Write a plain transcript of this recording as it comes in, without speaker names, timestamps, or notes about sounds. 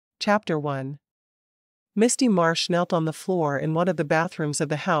Chapter 1. Misti Marsh knelt on the floor in one of the bathrooms of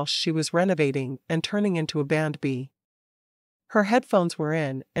the house she was renovating and turning into a band-bee. Her headphones were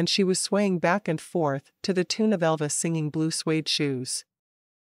in, and she was swaying back and forth to the tune of Elvis singing Blue Suede Shoes.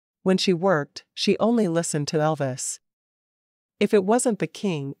 When she worked, she only listened to Elvis. If it wasn't the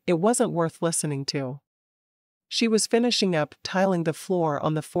king, it wasn't worth listening to. She was finishing up tiling the floor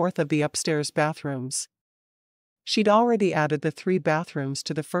on the fourth of the upstairs bathrooms. She'd already added the 3 bathrooms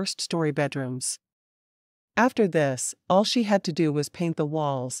to the first-story bedrooms. After this, all she had to do was paint the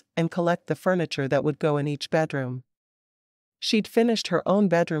walls and collect the furniture that would go in each bedroom. She'd finished her own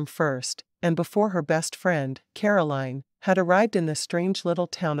bedroom first, and before her best friend, Caroline, had arrived in the strange little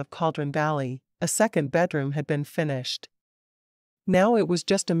town of Cauldron Valley, a second bedroom had been finished. Now it was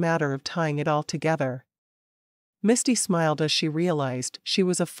just a matter of tying it all together. Misti smiled as she realized she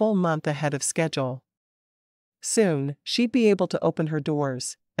was a full month ahead of schedule. Soon, she'd be able to open her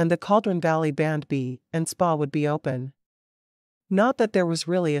doors, and the Cauldron Valley Band-Bee and Spa would be open. Not that there was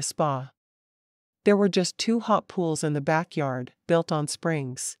really a spa. There were just 2 hot pools in the backyard, built on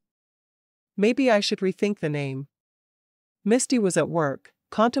springs. Maybe I should rethink the name. Misti was at work,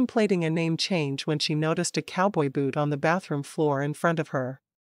 contemplating a name change when she noticed a cowboy boot on the bathroom floor in front of her.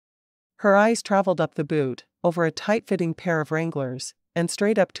 Her eyes traveled up the boot, over a tight-fitting pair of Wranglers, and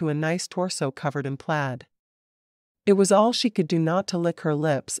straight up to a nice torso covered in plaid. It was all she could do not to lick her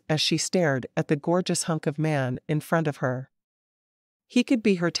lips as she stared at the gorgeous hunk of man in front of her. He could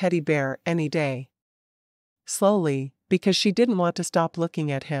be her teddy bear any day. Slowly, because she didn't want to stop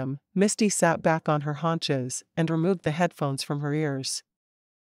looking at him, Misti sat back on her haunches and removed the headphones from her ears.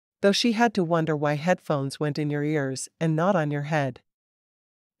 Though she had to wonder why headphones went in your ears and not on your head.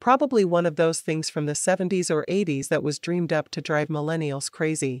 Probably one of those things from the 70s or 80s that was dreamed up to drive millennials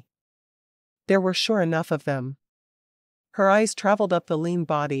crazy. There were sure enough of them. Her eyes traveled up the lean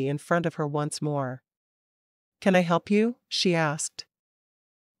body in front of her once more. "Can I help you?" she asked.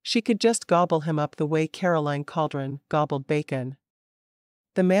 She could just gobble him up the way Caroline Cauldron gobbled bacon.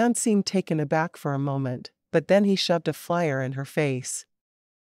 The man seemed taken aback for a moment, but then he shoved a flyer in her face.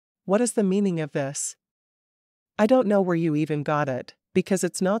 "What is the meaning of this?" "I don't know where you even got it, because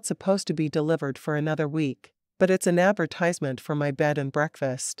it's not supposed to be delivered for another week, but it's an advertisement for my bed and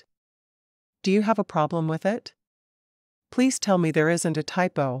breakfast. Do you have a problem with it? Please tell me there isn't a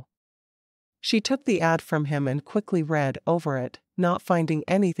typo." She took the ad from him and quickly read over it, not finding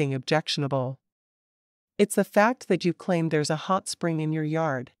anything objectionable. "It's the fact that you claim there's a hot spring in your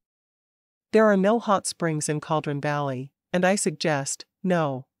yard. There are no hot springs in Cauldron Valley, and I suggest,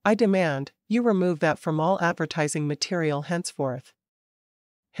 no, I demand, you remove that from all advertising material henceforth."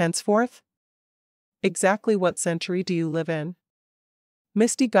 "Henceforth? Exactly what century do you live in?"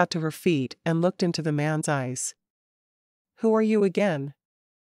 Misti got to her feet and looked into the man's eyes. "Who are you again?"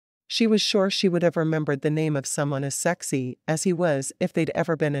 She was sure she would have remembered the name of someone as sexy as he was if they'd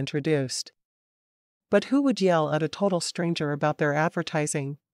ever been introduced. But who would yell at a total stranger about their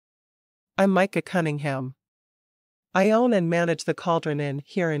advertising? "I'm Micah Cunningham. I own and manage the Cauldron Inn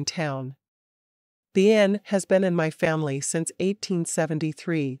here in town. The inn has been in my family since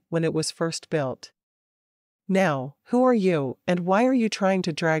 1873 when it was first built. Now, who are you, and why are you trying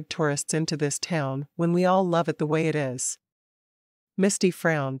to drag tourists into this town when we all love it the way it is?" Misti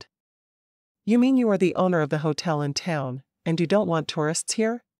frowned. "You mean you are the owner of the hotel in town, and you don't want tourists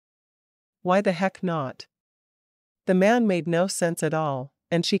here?" "Why the heck not?" The man made no sense at all,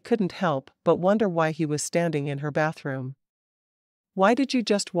 and she couldn't help but wonder why he was standing in her bathroom. "Why did you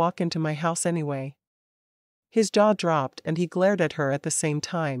just walk into my house anyway?" His jaw dropped and he glared at her at the same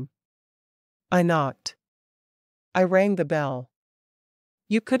time. "I knocked. I rang the bell."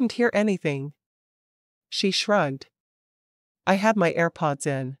 "You couldn't hear anything." She shrugged. "I had my AirPods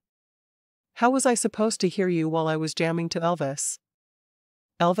in. How was I supposed to hear you while I was jamming to Elvis?"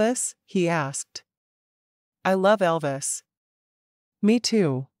 "Elvis?" he asked. "I love Elvis." "Me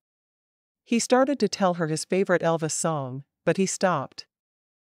too." He started to tell her his favorite Elvis song, but he stopped.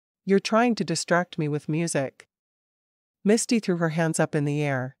 "You're trying to distract me with music." Misti threw her hands up in the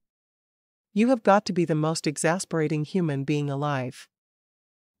air. "You have got to be the most exasperating human being alive.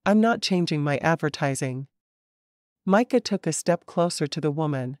 I'm not changing my advertising." Micah took a step closer to the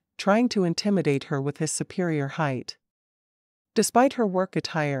woman, trying to intimidate her with his superior height. Despite her work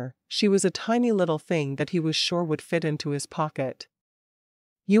attire, she was a tiny little thing that he was sure would fit into his pocket.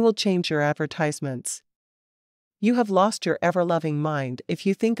 "You will change your advertisements. You have lost your ever-loving mind if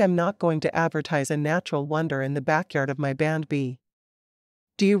you think I'm not going to advertise a natural wonder in the backyard of my band-bee.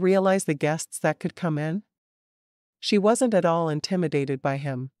 Do you realize the guests that could come in?" She wasn't at all intimidated by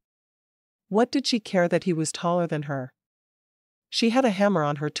him. What did she care that he was taller than her? She had a hammer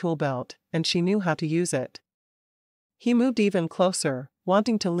on her tool belt, and she knew how to use it. He moved even closer,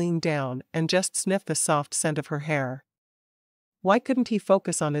 wanting to lean down and just sniff the soft scent of her hair. Why couldn't he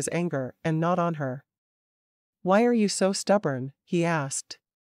focus on his anger and not on her? "Why are you so stubborn?" he asked.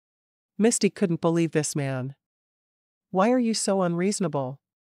 Misti couldn't believe this man. "Why are you so unreasonable?"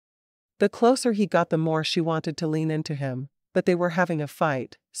 The closer he got, the more she wanted to lean into him, but they were having a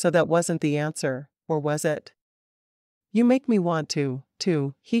fight, so that wasn't the answer, or was it? "You make me want to,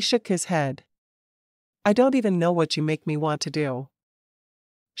 he shook his head. "I don't even know what you make me want to do."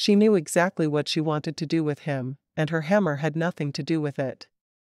 She knew exactly what she wanted to do with him, and her hammer had nothing to do with it.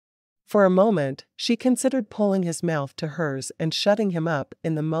 For a moment, she considered pulling his mouth to hers and shutting him up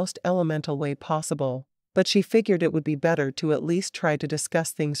in the most elemental way possible, but she figured it would be better to at least try to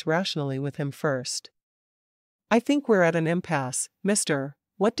discuss things rationally with him first. "I think we're at an impasse, Mr.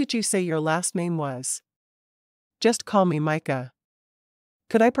 What did you say your last name was?" "Just call me Micah.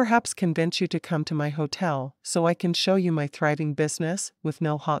 Could I perhaps convince you to come to my hotel so I can show you my thriving business with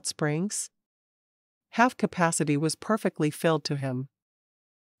no hot springs?" Half capacity was perfectly filled to him.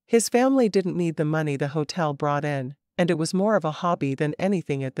 His family didn't need the money the hotel brought in, and it was more of a hobby than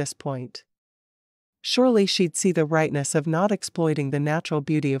anything at this point. Surely she'd see the rightness of not exploiting the natural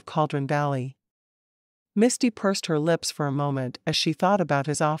beauty of Cauldron Valley. Misti pursed her lips for a moment as she thought about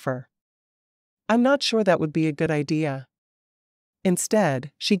his offer. "I'm not sure that would be a good idea."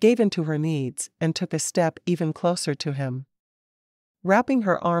 Instead, she gave in to her needs and took a step even closer to him. Wrapping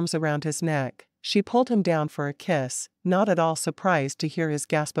her arms around his neck, she pulled him down for a kiss, not at all surprised to hear his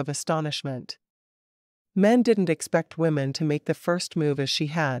gasp of astonishment. Men didn't expect women to make the first move as she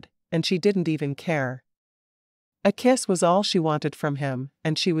had, and she didn't even care. A kiss was all she wanted from him,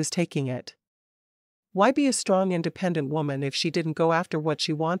 and she was taking it. Why be a strong, independent woman if she didn't go after what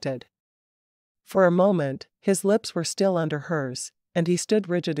she wanted? For a moment, his lips were still under hers, and he stood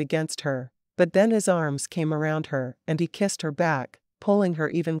rigid against her, but then his arms came around her and he kissed her back, pulling her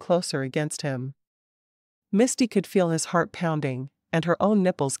even closer against him. Misti could feel his heart pounding, and her own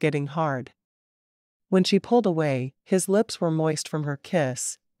nipples getting hard. When she pulled away, his lips were moist from her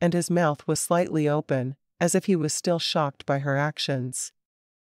kiss, and his mouth was slightly open, as if he was still shocked by her actions.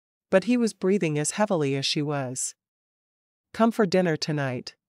 But he was breathing as heavily as she was. "Come for dinner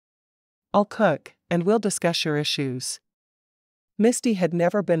tonight. I'll cook, and we'll discuss your issues." Misti had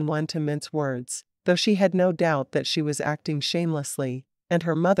never been one to mince words, though she had no doubt that she was acting shamelessly, and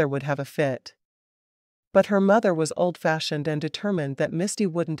her mother would have a fit. But her mother was old-fashioned and determined that Misti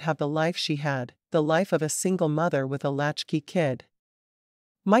wouldn't have the life she had, the life of a single mother with a latchkey kid.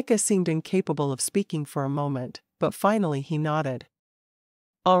 Micah seemed incapable of speaking for a moment, but finally he nodded.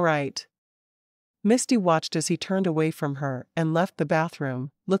 "All right." Misti watched as he turned away from her and left the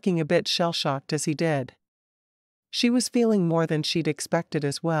bathroom, looking a bit shell-shocked as he did. She was feeling more than she'd expected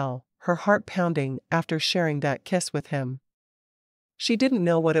as well, her heart pounding after sharing that kiss with him. She didn't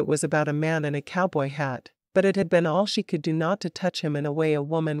know what it was about a man in a cowboy hat, but it had been all she could do not to touch him in a way a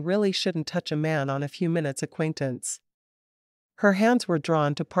woman really shouldn't touch a man on a few minutes' acquaintance. Her hands were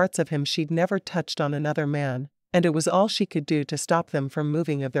drawn to parts of him she'd never touched on another man, and it was all she could do to stop them from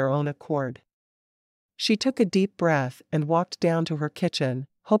moving of their own accord. She took a deep breath and walked down to her kitchen,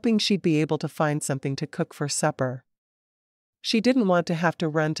 hoping she'd be able to find something to cook for supper. She didn't want to have to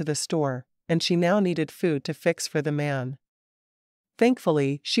run to the store, and she now needed food to fix for the man.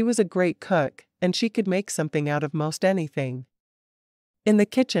 Thankfully, she was a great cook, and she could make something out of most anything. In the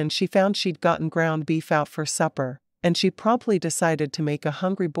kitchen she found she'd gotten ground beef out for supper, and she promptly decided to make a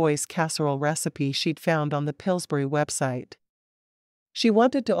hungry boy's casserole recipe she'd found on the Pillsbury website. She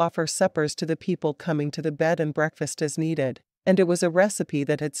wanted to offer suppers to the people coming to the bed and breakfast as needed, and it was a recipe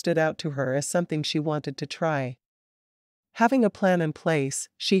that had stood out to her as something she wanted to try. Having a plan in place,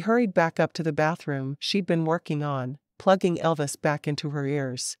 she hurried back up to the bathroom she'd been working on, plugging Elvis back into her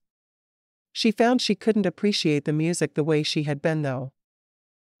ears. She found she couldn't appreciate the music the way she had been though.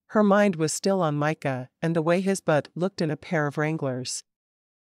 Her mind was still on Micah and the way his butt looked in a pair of Wranglers.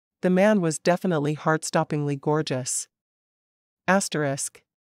 The man was definitely heart-stoppingly gorgeous. Asterisk.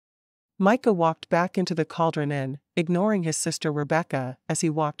 Micah walked back into the Cauldron Inn, ignoring his sister Rebecca as he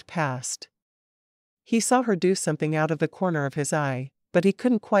walked past. He saw her do something out of the corner of his eye, but he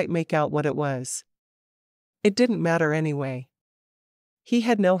couldn't quite make out what it was. It didn't matter anyway. He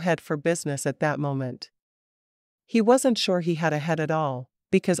had no head for business at that moment. He wasn't sure he had a head at all,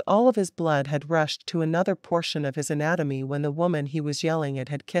 because all of his blood had rushed to another portion of his anatomy when the woman he was yelling at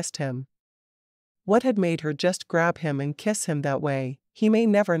had kissed him. What had made her just grab him and kiss him that way, he may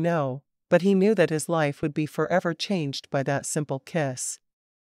never know, but he knew that his life would be forever changed by that simple kiss.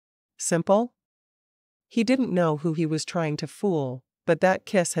 Simple? He didn't know who he was trying to fool, but that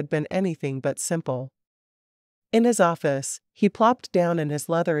kiss had been anything but simple. In his office, he plopped down in his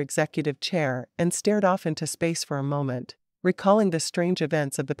leather executive chair and stared off into space for a moment, recalling the strange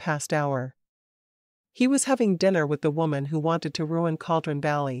events of the past hour. He was having dinner with the woman who wanted to ruin Cauldron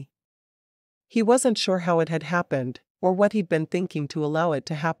Valley. He wasn't sure how it had happened, or what he'd been thinking to allow it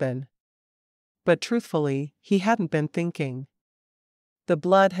to happen. But truthfully, he hadn't been thinking. The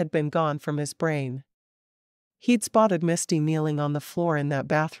blood had been gone from his brain. He'd spotted Misti kneeling on the floor in that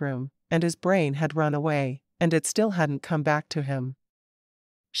bathroom, and his brain had run away, and it still hadn't come back to him.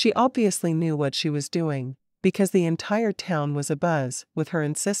 She obviously knew what she was doing, because the entire town was abuzz with her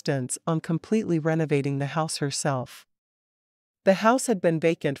insistence on completely renovating the house herself. The house had been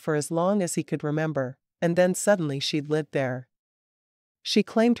vacant for as long as he could remember, and then suddenly she'd lived there. She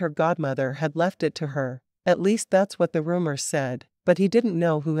claimed her godmother had left it to her, at least that's what the rumors said, but he didn't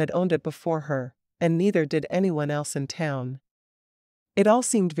know who had owned it before her, and neither did anyone else in town. It all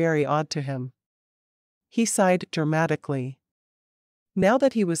seemed very odd to him. He sighed dramatically. Now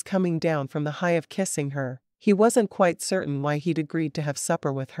that he was coming down from the high of kissing her, he wasn't quite certain why he'd agreed to have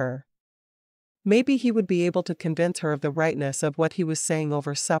supper with her. Maybe he would be able to convince her of the rightness of what he was saying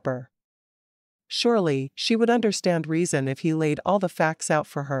over supper. Surely, she would understand reason if he laid all the facts out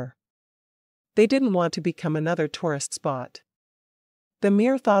for her. They didn't want to become another tourist spot. The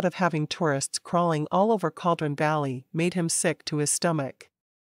mere thought of having tourists crawling all over Cauldron Valley made him sick to his stomach.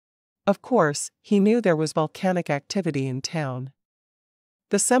 Of course, he knew there was volcanic activity in town.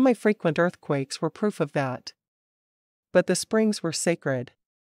 The semi-frequent earthquakes were proof of that. But the springs were sacred.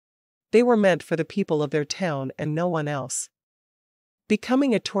 They were meant for the people of their town and no one else.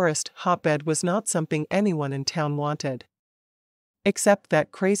 Becoming a tourist hotbed was not something anyone in town wanted. Except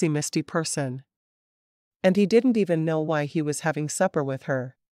that crazy Misti person. And he didn't even know why he was having supper with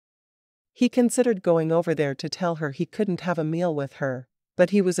her. He considered going over there to tell her he couldn't have a meal with her, but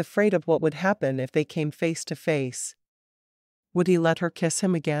he was afraid of what would happen if they came face to face. Would he let her kiss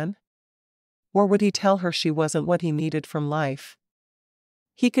him again? Or would he tell her she wasn't what he needed from life?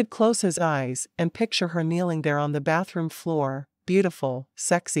 He could close his eyes and picture her kneeling there on the bathroom floor, beautiful,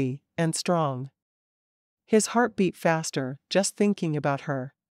 sexy, and strong. His heart beat faster, just thinking about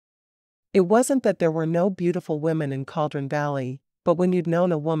her. It wasn't that there were no beautiful women in Cauldron Valley, but when you'd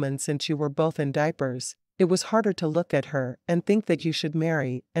known a woman since you were both in diapers, it was harder to look at her and think that you should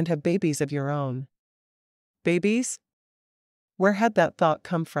marry and have babies of your own. Babies? Where had that thought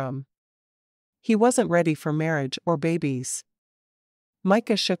come from? He wasn't ready for marriage or babies.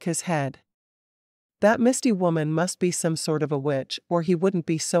 Micah shook his head. That Misti woman must be some sort of a witch, or he wouldn't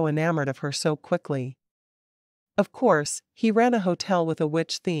be so enamored of her so quickly. Of course, he ran a hotel with a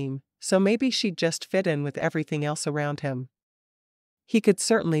witch theme, so maybe she'd just fit in with everything else around him. He could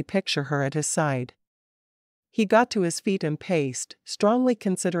certainly picture her at his side. He got to his feet and paced, strongly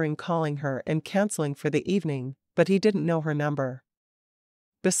considering calling her and canceling for the evening, but he didn't know her number.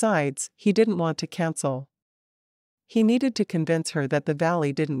 Besides, he didn't want to cancel. He needed to convince her that the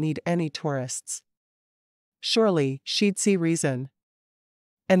valley didn't need any tourists. Surely, she'd see reason.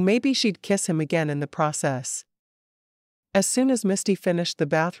 And maybe she'd kiss him again in the process. As soon as Misti finished the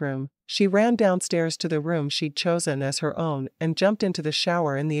bathroom, she ran downstairs to the room she'd chosen as her own and jumped into the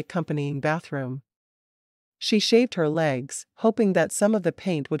shower in the accompanying bathroom. She shaved her legs, hoping that some of the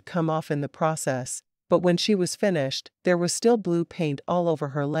paint would come off in the process, but when she was finished, there was still blue paint all over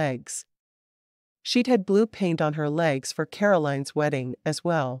her legs. She'd had blue paint on her legs for Caroline's wedding as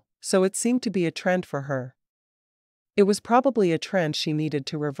well, so it seemed to be a trend for her. It was probably a trend she needed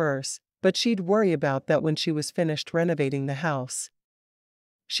to reverse, but she'd worry about that when she was finished renovating the house.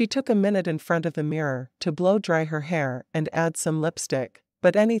 She took a minute in front of the mirror to blow dry her hair and add some lipstick,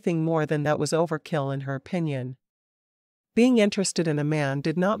 but anything more than that was overkill in her opinion. Being interested in a man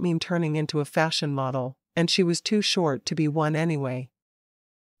did not mean turning into a fashion model, and she was too short to be one anyway.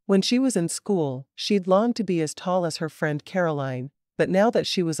 When she was in school, she'd longed to be as tall as her friend Caroline, but now that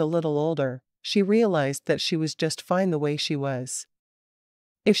she was a little older, she realized that she was just fine the way she was.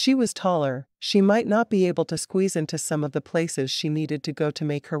 If she was taller, she might not be able to squeeze into some of the places she needed to go to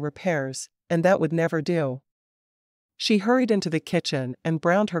make her repairs, and that would never do. She hurried into the kitchen and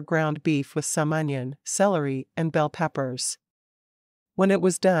browned her ground beef with some onion, celery, and bell peppers. When it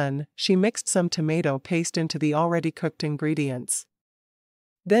was done, she mixed some tomato paste into the already cooked ingredients.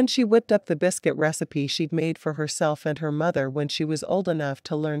 Then she whipped up the biscuit recipe she'd made for herself and her mother when she was old enough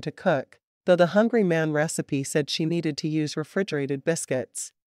to learn to cook, though the Hungry Man recipe said she needed to use refrigerated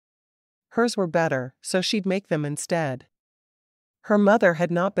biscuits. Hers were better, so she'd make them instead. Her mother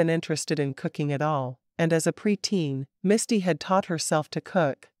had not been interested in cooking at all, and as a preteen, Misti had taught herself to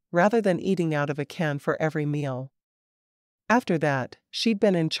cook, rather than eating out of a can for every meal. After that, she'd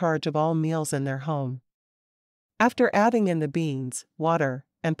been in charge of all meals in their home. After adding in the beans, water,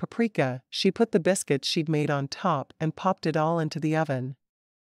 and paprika, she put the biscuits she'd made on top and popped it all into the oven.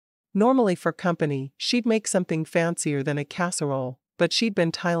 Normally for company, she'd make something fancier than a casserole, but she'd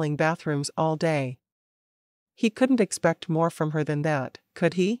been tiling bathrooms all day. He couldn't expect more from her than that,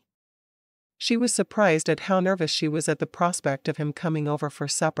 could he? She was surprised at how nervous she was at the prospect of him coming over for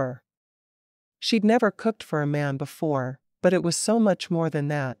supper. She'd never cooked for a man before, but it was so much more than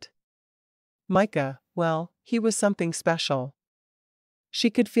that. Micah, well, he was something special. She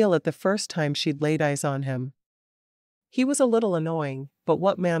could feel it the first time she'd laid eyes on him. He was a little annoying, but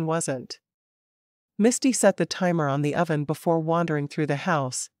what man wasn't? Misti set the timer on the oven before wandering through the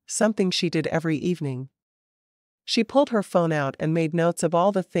house, something she did every evening. She pulled her phone out and made notes of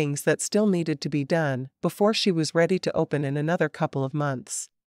all the things that still needed to be done before she was ready to open in another couple of months.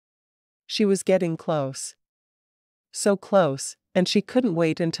 She was getting close. So close, and she couldn't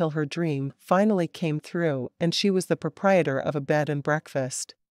wait until her dream finally came through and she was the proprietor of a bed and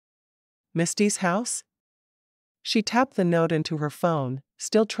breakfast. Misti's house? She tapped the note into her phone,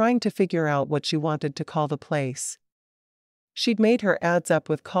 still trying to figure out what she wanted to call the place. She'd made her ads up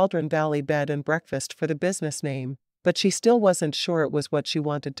with Cauldron Valley Bed and Breakfast for the business name, but she still wasn't sure it was what she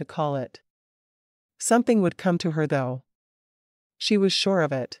wanted to call it. Something would come to her though. She was sure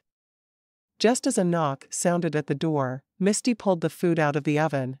of it. Just as a knock sounded at the door, Misti pulled the food out of the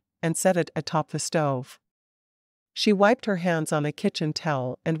oven and set it atop the stove. She wiped her hands on a kitchen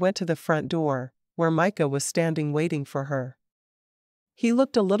towel and went to the front door, where Micah was standing waiting for her. He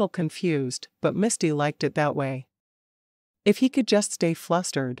looked a little confused, but Misti liked it that way. If he could just stay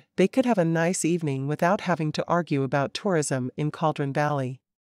flustered, they could have a nice evening without having to argue about tourism in Cauldron Valley.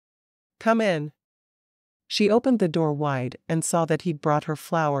 Come in. She opened the door wide and saw that he'd brought her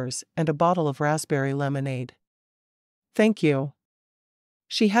flowers and a bottle of raspberry lemonade. Thank you.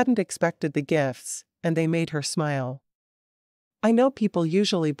 She hadn't expected the gifts, and they made her smile. I know people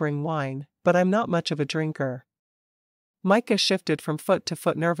usually bring wine, but I'm not much of a drinker. Micah shifted from foot to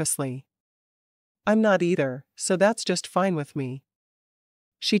foot nervously. I'm not either, so that's just fine with me.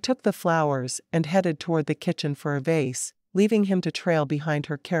 She took the flowers and headed toward the kitchen for a vase, leaving him to trail behind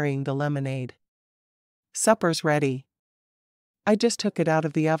her carrying the lemonade. Supper's ready. I just took it out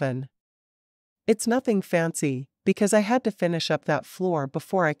of the oven. It's nothing fancy, because I had to finish up that floor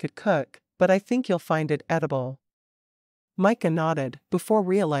before I could cook, but I think you'll find it edible. Micah nodded, before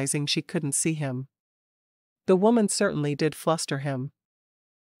realizing she couldn't see him. The woman certainly did fluster him.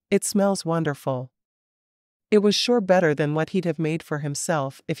 It smells wonderful. It was sure better than what he'd have made for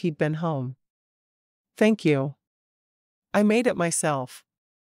himself if he'd been home. Thank you. I made it myself.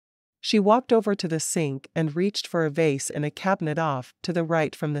 She walked over to the sink and reached for a vase in a cabinet off to the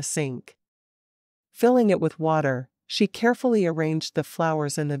right from the sink. Filling it with water, she carefully arranged the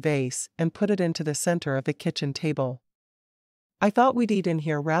flowers in the vase and put it into the center of the kitchen table. I thought we'd eat in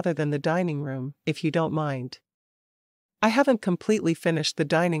here rather than the dining room, if you don't mind. I haven't completely finished the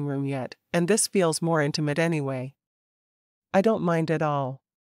dining room yet, and this feels more intimate anyway. I don't mind at all.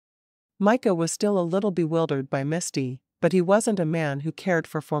 Micah was still a little bewildered by Misti, but he wasn't a man who cared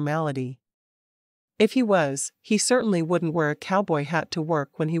for formality. If he was, he certainly wouldn't wear a cowboy hat to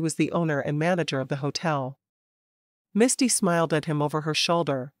work when he was the owner and manager of the hotel. Misti smiled at him over her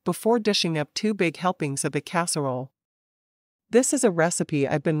shoulder, before dishing up 2 big helpings of the casserole. This is a recipe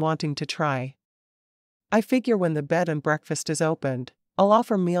I've been wanting to try. I figure when the bed and breakfast is opened, I'll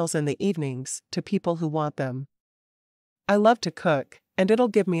offer meals in the evenings to people who want them. I love to cook, and it'll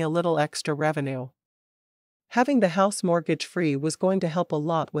give me a little extra revenue. Having the house mortgage-free was going to help a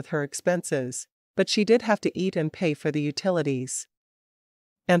lot with her expenses, but she did have to eat and pay for the utilities.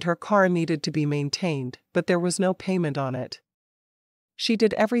 And her car needed to be maintained, but there was no payment on it. She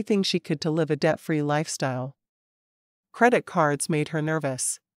did everything she could to live a debt-free lifestyle. Credit cards made her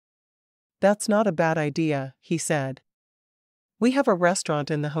nervous. That's not a bad idea, he said. We have a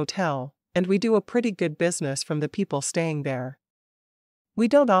restaurant in the hotel, and we do a pretty good business from the people staying there. We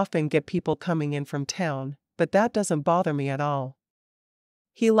don't often get people coming in from town, but that doesn't bother me at all.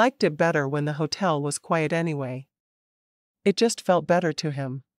 He liked it better when the hotel was quiet anyway. It just felt better to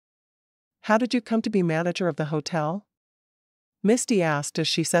him. How did you come to be manager of the hotel? Misti asked as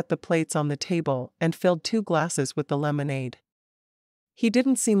she set the plates on the table and filled 2 glasses with the lemonade. He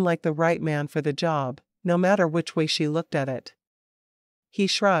didn't seem like the right man for the job, no matter which way she looked at it. He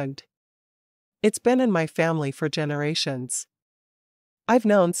shrugged. It's been in my family for generations. I've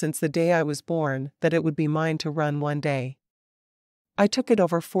known since the day I was born that it would be mine to run one day. I took it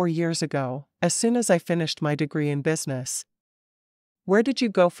over 4 years ago, as soon as I finished my degree in business. Where did you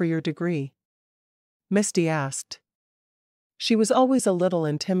go for your degree? Misti asked. She was always a little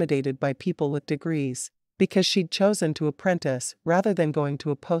intimidated by people with degrees, because she'd chosen to apprentice rather than going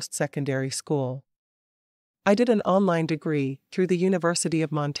to a post-secondary school. I did an online degree through the University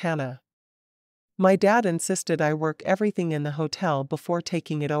of Montana. My dad insisted I work everything in the hotel before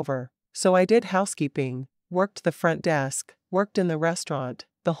taking it over, so I did housekeeping, worked the front desk, worked in the restaurant,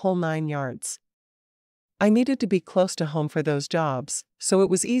 the whole 9 yards. I needed to be close to home for those jobs, so it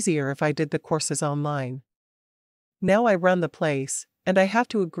was easier if I did the courses online. Now I run the place, and I have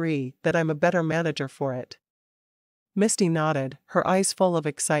to agree that I'm a better manager for it. Misti nodded, her eyes full of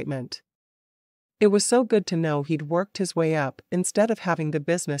excitement. It was so good to know he'd worked his way up instead of having the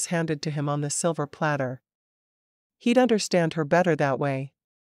business handed to him on the silver platter. He'd understand her better that way.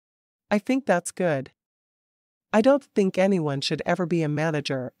 I think that's good. I don't think anyone should ever be a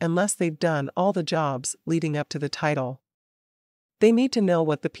manager unless they've done all the jobs leading up to the title. They need to know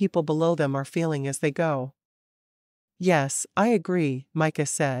what the people below them are feeling as they go. Yes, I agree, Micah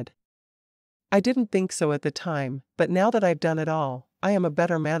said. I didn't think so at the time, but now that I've done it all, I am a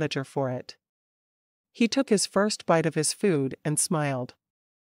better manager for it. He took his first bite of his food and smiled.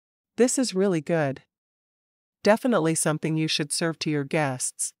 This is really good. Definitely something you should serve to your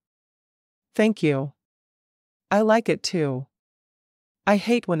guests. Thank you. I like it too. I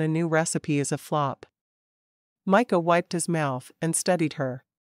hate when a new recipe is a flop. Micah wiped his mouth and studied her.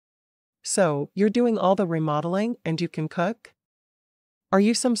 So, you're doing all the remodeling and you can cook? Are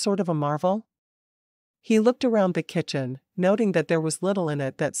you some sort of a marvel? He looked around the kitchen, noting that there was little in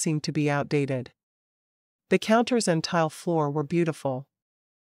it that seemed to be outdated. The counters and tile floor were beautiful.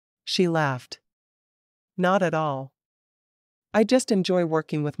 She laughed. Not at all. I just enjoy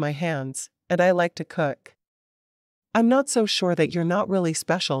working with my hands, and I like to cook. I'm not so sure that you're not really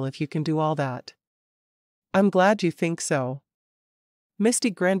special if you can do all that. I'm glad you think so.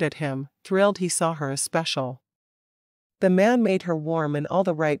 Misti grinned at him, thrilled he saw her as special. The man made her warm in all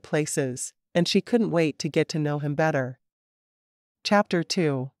the right places, and she couldn't wait to get to know him better. Chapter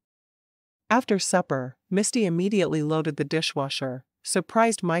 2. After supper, Misti immediately loaded the dishwasher,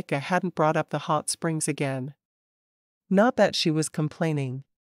 surprised Micah hadn't brought up the hot springs again. Not that she was complaining.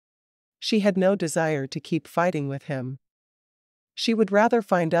 She had no desire to keep fighting with him. She would rather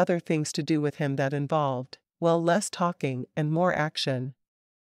find other things to do with him that involved, well, less talking and more action.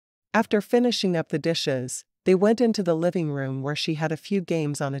 After finishing up the dishes, they went into the living room where she had a few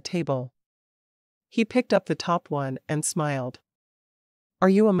games on a table. He picked up the top one and smiled. Are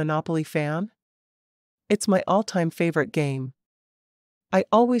you a Monopoly fan? It's my all-time favorite game. I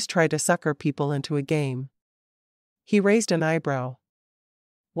always try to sucker people into a game. He raised an eyebrow.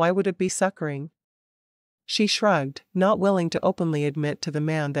 Why would it be suckering? She shrugged, not willing to openly admit to the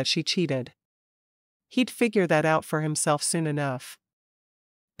man that she cheated. He'd figure that out for himself soon enough.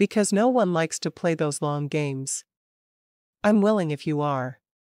 Because no one likes to play those long games. I'm willing if you are.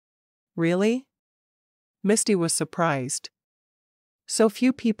 Really? Misti was surprised. So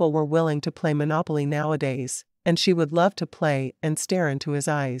few people were willing to play Monopoly nowadays, and she would love to play and stare into his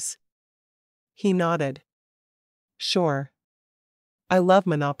eyes. He nodded. Sure. I love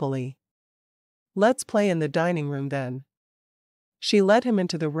Monopoly. Let's play in the dining room then. She led him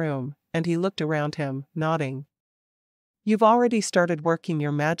into the room, and he looked around him, nodding. You've already started working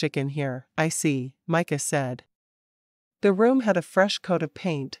your magic in here, I see, Micah said. The room had a fresh coat of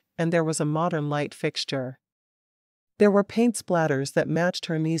paint, and there was a modern light fixture. There were paint splatters that matched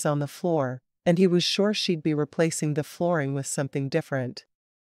her knees on the floor, and he was sure she'd be replacing the flooring with something different.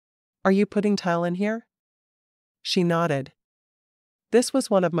 Are you putting tile in here? She nodded. This was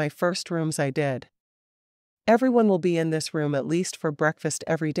one of my first rooms I did. Everyone will be in this room at least for breakfast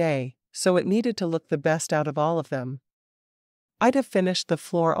every day, so it needed to look the best out of all of them. I'd have finished the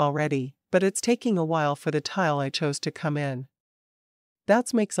floor already, but it's taking a while for the tile I chose to come in.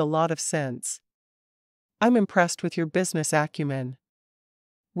 That makes a lot of sense. I'm impressed with your business acumen.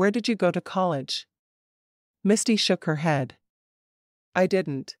 Where did you go to college? Misti shook her head. I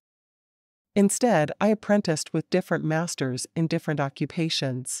didn't. Instead, I apprenticed with different masters in different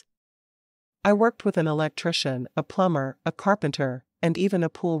occupations. I worked with an electrician, a plumber, a carpenter, and even a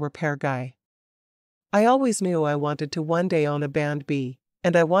pool repair guy. I always knew I wanted to one day own a band B,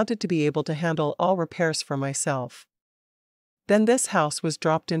 and I wanted to be able to handle all repairs for myself. Then this house was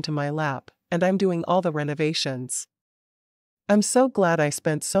dropped into my lap, and I'm doing all the renovations. I'm so glad I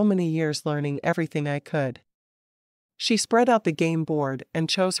spent so many years learning everything I could. She spread out the game board and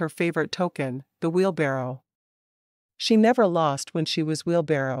chose her favorite token, the wheelbarrow. She never lost when she was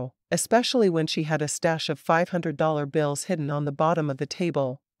wheelbarrow, especially when she had a stash of $500 bills hidden on the bottom of the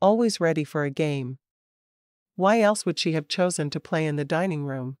table, always ready for a game. Why else would she have chosen to play in the dining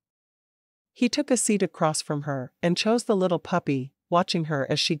room? He took a seat across from her and chose the little puppy, watching her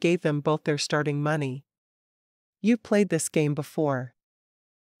as she gave them both their starting money. "You've played this game before.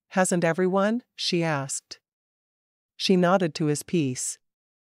 Hasn't everyone?" she asked. She nodded to his piece.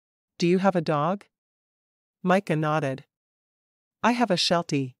 "Do you have a dog?" Micah nodded. "I have a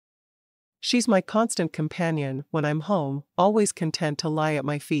Sheltie. She's my constant companion when I'm home, always content to lie at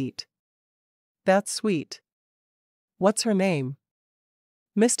my feet." "That's sweet. What's her name?"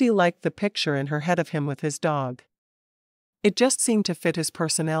 Misti liked the picture in her head of him with his dog. It just seemed to fit his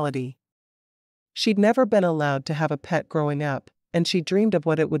personality. She'd never been allowed to have a pet growing up, and she dreamed of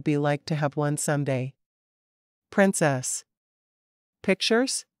what it would be like to have one someday. Princess.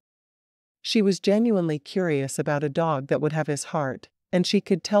 Pictures? She was genuinely curious about a dog that would have his heart, and she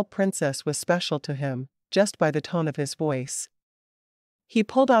could tell Princess was special to him, just by the tone of his voice. He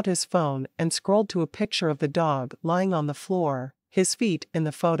pulled out his phone and scrolled to a picture of the dog lying on the floor, his feet in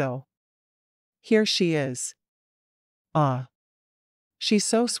the photo. Here she is. Ah. She's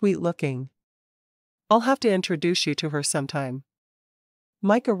so sweet looking. I'll have to introduce you to her sometime.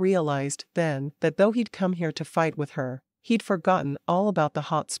 Micah realized then that though he'd come here to fight with her, he'd forgotten all about the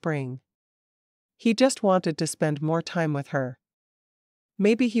hot spring. He just wanted to spend more time with her.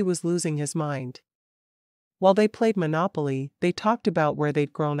 Maybe he was losing his mind. While they played Monopoly, they talked about where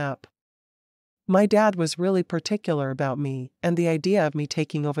they'd grown up. My dad was really particular about me and the idea of me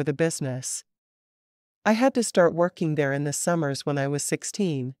taking over the business. I had to start working there in the summers when I was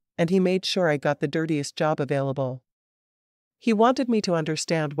 16, and he made sure I got the dirtiest job available. He wanted me to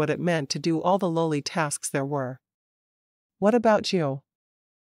understand what it meant to do all the lowly tasks there were. What about you?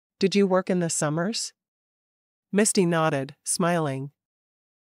 Did you work in the summers? Misti nodded, smiling.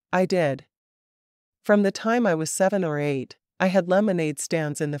 I did. From the time I was 7 or 8, I had lemonade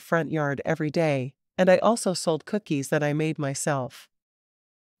stands in the front yard every day, and I also sold cookies that I made myself.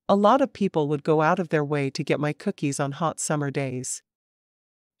 A lot of people would go out of their way to get my cookies on hot summer days.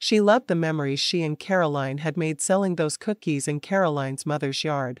 She loved the memories she and Caroline had made selling those cookies in Caroline's mother's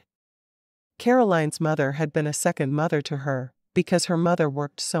yard. Caroline's mother had been a second mother to her, because her mother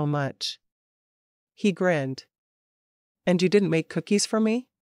worked so much. He grinned. And you didn't make cookies for me?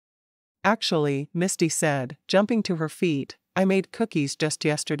 Actually, Misti said, jumping to her feet, I made cookies just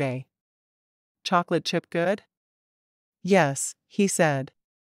yesterday. Chocolate chip good? Yes, he said.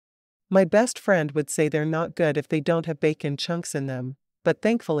 My best friend would say they're not good if they don't have bacon chunks in them, but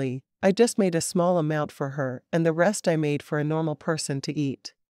thankfully, I just made a small amount for her and the rest I made for a normal person to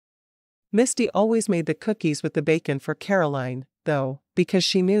eat. Misti always made the cookies with the bacon for Caroline, though, because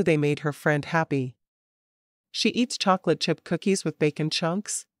she knew they made her friend happy. She eats chocolate chip cookies with bacon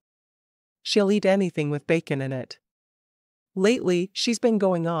chunks? She'll eat anything with bacon in it. Lately, she's been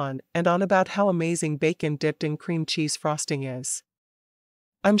going on and on about how amazing bacon dipped in cream cheese frosting is.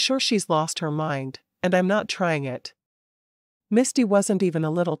 I'm sure she's lost her mind, and I'm not trying it. Misti wasn't even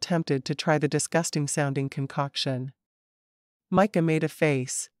a little tempted to try the disgusting-sounding concoction. Micah made a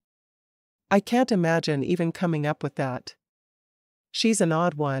face. I can't imagine even coming up with that. She's an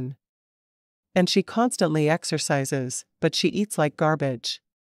odd one. And she constantly exercises, but she eats like garbage.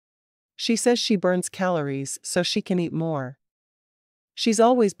 She says she burns calories so she can eat more. She's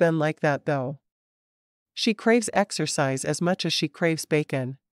always been like that though. She craves exercise as much as she craves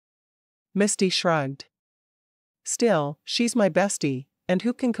bacon. Misti shrugged. Still, she's my bestie, and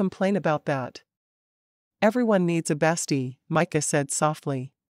who can complain about that? Everyone needs a bestie, Micah said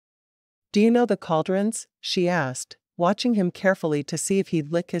softly. Do you know the cauldrons? She asked, watching him carefully to see if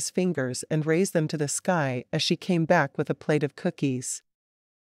he'd lick his fingers and raise them to the sky as she came back with a plate of cookies.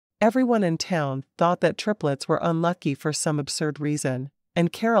 Everyone in town thought that triplets were unlucky for some absurd reason,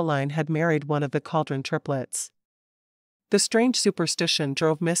 and Caroline had married one of the Cauldron triplets. The strange superstition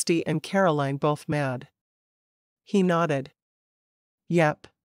drove Misti and Caroline both mad. He nodded. Yep.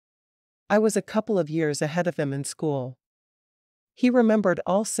 I was a couple of years ahead of them in school. He remembered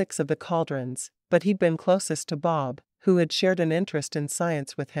all 6 of the cauldrons, but he'd been closest to Bob, who had shared an interest in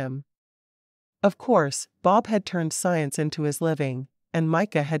science with him. Of course, Bob had turned science into his living, and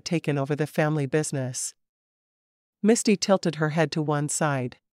Micah had taken over the family business. Misti tilted her head to one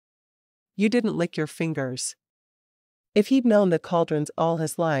side. You didn't lick your fingers. If he'd known the cauldrons all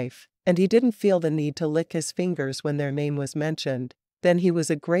his life, and he didn't feel the need to lick his fingers when their name was mentioned, then he was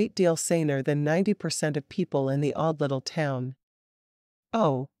a great deal saner than 90% of people in the odd little town.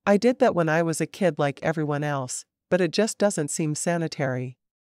 Oh, I did that when I was a kid like everyone else, but it just doesn't seem sanitary.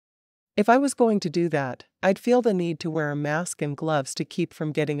 If I was going to do that, I'd feel the need to wear a mask and gloves to keep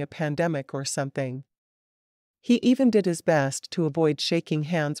from getting a pandemic or something. He even did his best to avoid shaking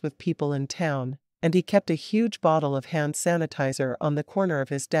hands with people in town, and he kept a huge bottle of hand sanitizer on the corner of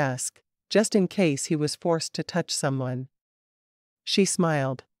his desk, just in case he was forced to touch someone. She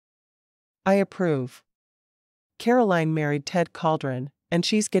smiled. I approve. Caroline married Ted Cauldron, and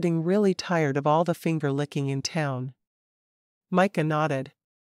she's getting really tired of all the finger-licking in town. Micah nodded.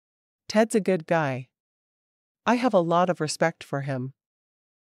 Ted's a good guy. I have a lot of respect for him.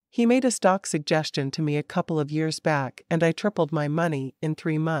 He made a stock suggestion to me a couple of years back and I tripled my money in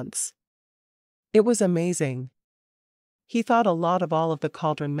 3 months. It was amazing. He thought a lot of all of the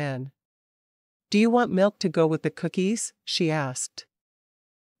Cauldron men. Do you want milk to go with the cookies? She asked.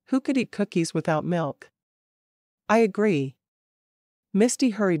 Who could eat cookies without milk? I agree.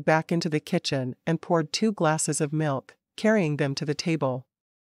 Misti hurried back into the kitchen and poured 2 glasses of milk, carrying them to the table.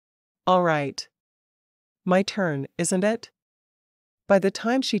 All right. My turn, isn't it? By the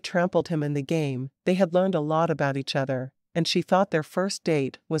time she trampled him in the game, they had learned a lot about each other, and she thought their first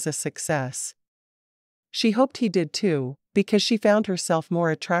date was a success. She hoped he did too, because she found herself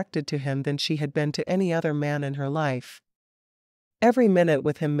more attracted to him than she had been to any other man in her life. Every minute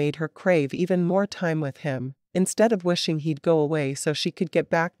with him made her crave even more time with him, instead of wishing he'd go away so she could get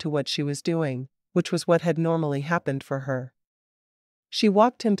back to what she was doing, which was what had normally happened for her. She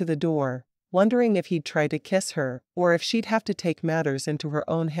walked him to the door, wondering if he'd try to kiss her or if she'd have to take matters into her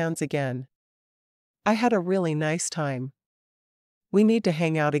own hands again. I had a really nice time. We need to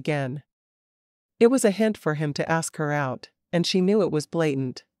hang out again. It was a hint for him to ask her out, and she knew it was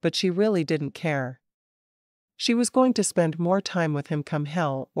blatant, but she really didn't care. She was going to spend more time with him come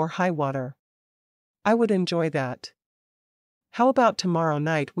hell or high water. I would enjoy that. How about tomorrow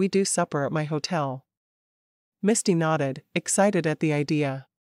night we do supper at my hotel? Misti nodded, excited at the idea.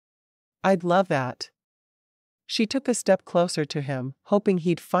 I'd love that. She took a step closer to him, hoping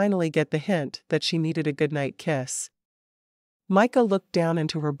he'd finally get the hint that she needed a goodnight kiss. Micah looked down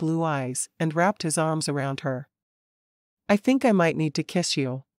into her blue eyes and wrapped his arms around her. I think I might need to kiss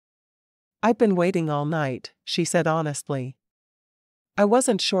you. I've been waiting all night, she said honestly. I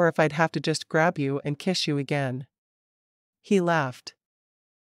wasn't sure if I'd have to just grab you and kiss you again. He laughed.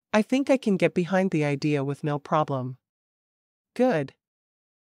 I think I can get behind the idea with no problem. Good.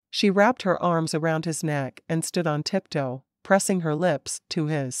 She wrapped her arms around his neck and stood on tiptoe, pressing her lips to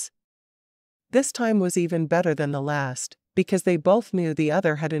his. This time was even better than the last, because they both knew the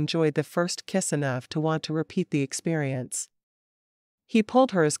other had enjoyed the first kiss enough to want to repeat the experience. He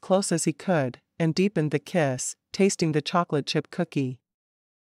pulled her as close as he could, and deepened the kiss, tasting the chocolate chip cookie.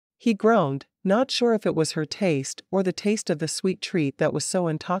 He groaned, not sure if it was her taste or the taste of the sweet treat that was so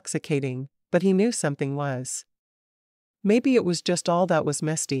intoxicating, but he knew something was. Maybe it was just all that was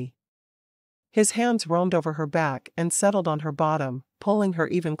Misti. His hands roamed over her back and settled on her bottom, pulling her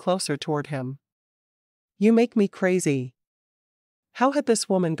even closer toward him. You make me crazy. How had this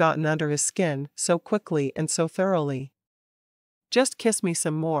woman gotten under his skin so quickly and so thoroughly? Just kiss me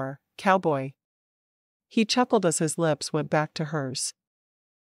some more, cowboy. He chuckled as his lips went back to hers.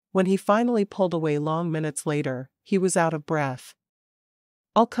 When he finally pulled away long minutes later, he was out of breath.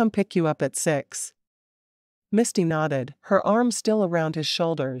 I'll come pick you up at 6. Misti nodded, her arms still around his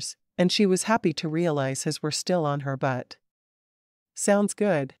shoulders, and she was happy to realize his were still on her butt. Sounds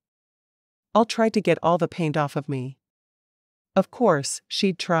good. I'll try to get all the paint off of me. Of course,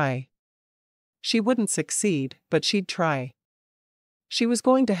 she'd try. She wouldn't succeed, but she'd try. She was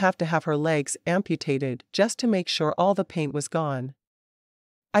going to have her legs amputated just to make sure all the paint was gone.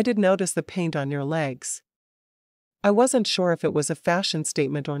 I did notice the paint on your legs. I wasn't sure if it was a fashion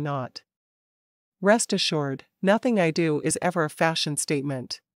statement or not. Rest assured, nothing I do is ever a fashion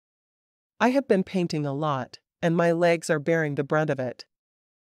statement. I have been painting a lot, and my legs are bearing the brunt of it.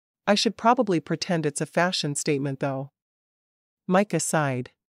 I should probably pretend it's a fashion statement though. Micah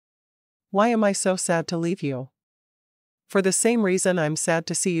sighed. Why am I so sad to leave you? For the same reason I'm sad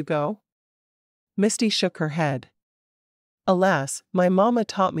to see you go? Misti shook her head. Alas, my mama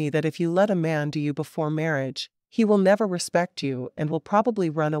taught me that if you let a man do you before marriage, he will never respect you and will probably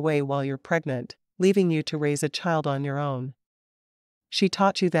run away while you're pregnant, leaving you to raise a child on your own. She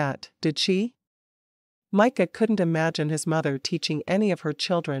taught you that, did she? Micah couldn't imagine his mother teaching any of her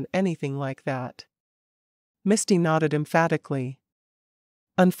children anything like that. Misti nodded emphatically.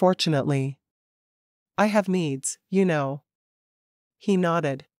 Unfortunately. I have needs, you know. He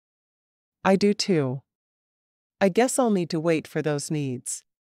nodded. I do too. I guess I'll need to wait for those needs.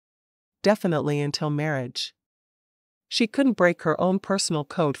 Definitely until marriage. She couldn't break her own personal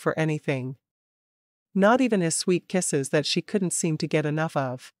code for anything. Not even his sweet kisses that she couldn't seem to get enough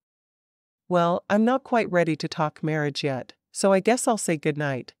of. Well, I'm not quite ready to talk marriage yet, so I guess I'll say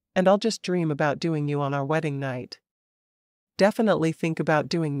goodnight, and I'll just dream about doing you on our wedding night. Definitely think about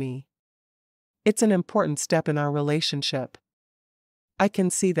doing me. It's an important step in our relationship. I can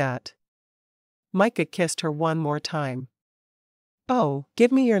see that. Micah kissed her one more time. Oh,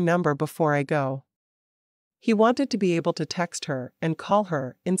 give me your number before I go. He wanted to be able to text her and call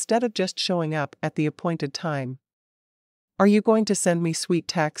her instead of just showing up at the appointed time. Are you going to send me sweet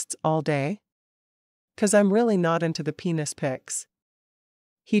texts all day? 'Cause I'm really not into the penis pics.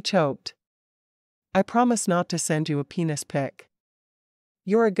 He choked. I promise not to send you a penis pic.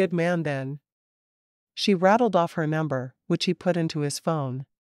 You're a good man then. She rattled off her number, which he put into his phone.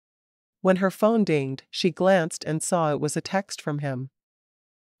 When her phone dinged, she glanced and saw it was a text from him.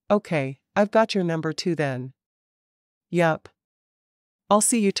 Okay, I've got your number too then. Yup. I'll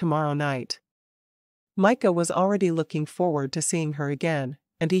see you tomorrow night. Micah was already looking forward to seeing her again,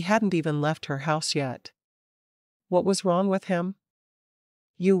 and he hadn't even left her house yet. What was wrong with him?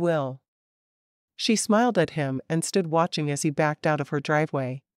 You will. She smiled at him and stood watching as he backed out of her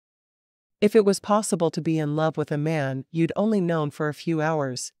driveway. If it was possible to be in love with a man you'd only known for a few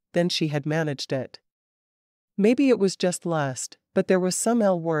hours, then she had managed it. Maybe it was just lust, but there was some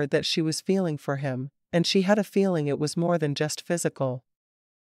L word that she was feeling for him, and she had a feeling it was more than just physical.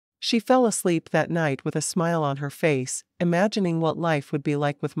 She fell asleep that night with a smile on her face, imagining what life would be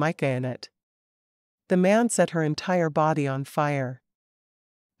like with Micah in it. The man set her entire body on fire.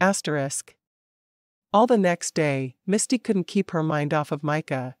 Asterisk. All the next day, Misti couldn't keep her mind off of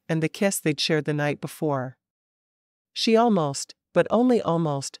Micah and the kiss they'd shared the night before. She almost, but only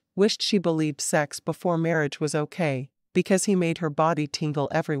almost, wished she believed sex before marriage was okay, because he made her body tingle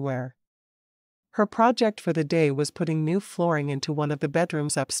everywhere. Her project for the day was putting new flooring into one of the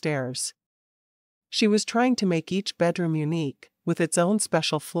bedrooms upstairs. She was trying to make each bedroom unique, with its own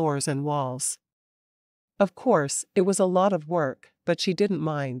special floors and walls. Of course, it was a lot of work, but she didn't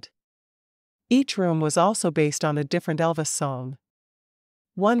mind. Each room was also based on a different Elvis song.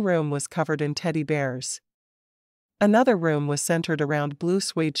 One room was covered in teddy bears. Another room was centered around blue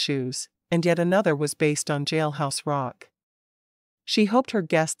suede shoes, and yet another was based on Jailhouse Rock. She hoped her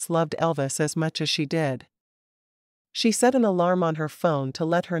guests loved Elvis as much as she did. She set an alarm on her phone to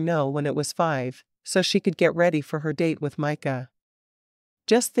let her know when it was 5, so she could get ready for her date with Micah.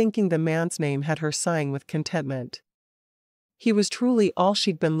 Just thinking the man's name had her sighing with contentment. He was truly all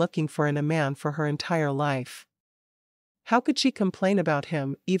she'd been looking for in a man for her entire life. How could she complain about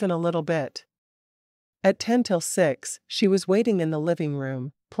him, even a little bit? At 10 till 6, she was waiting in the living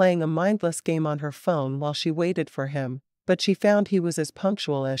room, playing a mindless game on her phone while she waited for him, but she found he was as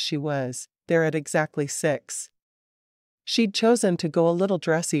punctual as she was, there at exactly 6. She'd chosen to go a little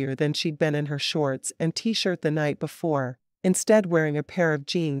dressier than she'd been in her shorts and t-shirt the night before, instead wearing a pair of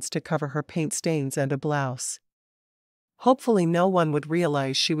jeans to cover her paint stains and a blouse. Hopefully no one would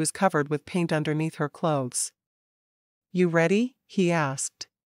realize she was covered with paint underneath her clothes. You ready? He asked.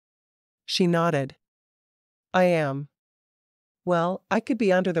 She nodded. I am. Well, I could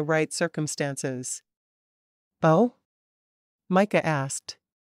be under the right circumstances. Oh? Micah asked.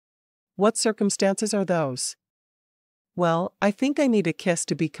 What circumstances are those? Well, I think I need a kiss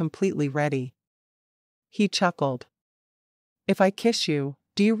to be completely ready. He chuckled. If I kiss you,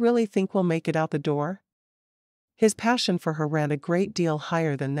 do you really think we'll make it out the door? His passion for her ran a great deal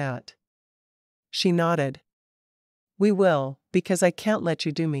higher than that. She nodded. We will, because I can't let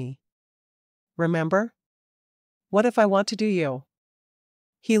you do me. Remember? What if I want to do you?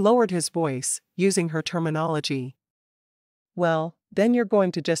 He lowered his voice, using her terminology. Well, then you're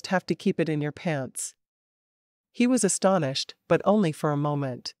going to just have to keep it in your pants. He was astonished, but only for a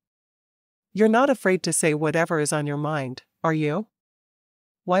moment. You're not afraid to say whatever is on your mind, are you?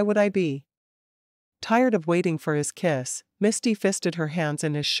 Why would I be? Tired of waiting for his kiss, Misti fisted her hands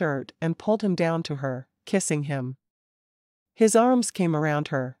in his shirt and pulled him down to her, kissing him. His arms came around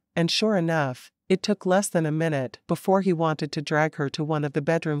her, and sure enough, it took less than a minute before he wanted to drag her to one of the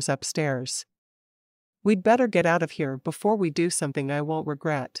bedrooms upstairs. We'd better get out of here before we do something I won't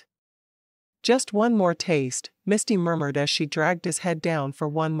regret. Just one more taste, Misti murmured as she dragged his head down for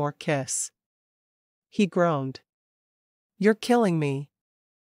one more kiss. He groaned. You're killing me.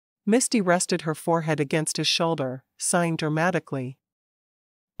 Misti rested her forehead against his shoulder, sighing dramatically.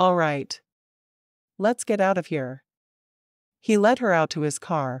 All right. Let's get out of here. He led her out to his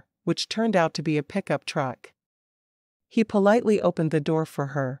car, which turned out to be a pickup truck. He politely opened the door for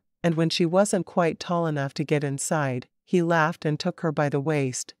her, and when she wasn't quite tall enough to get inside, he laughed and took her by the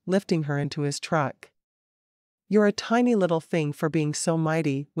waist, lifting her into his truck. You're a tiny little thing for being so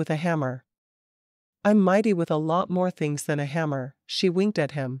mighty with a hammer. I'm mighty with a lot more things than a hammer, she winked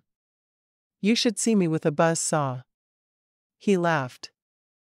at him. You should see me with a buzz saw. He laughed.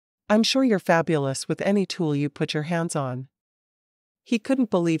 I'm sure you're fabulous with any tool you put your hands on. He couldn't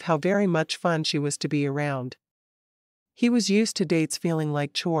believe how very much fun she was to be around. He was used to dates feeling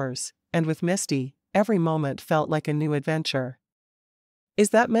like chores, and with Misti, every moment felt like a new adventure. "Is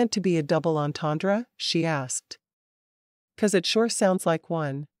that meant to be a double entendre?" she asked. "'Cause it sure sounds like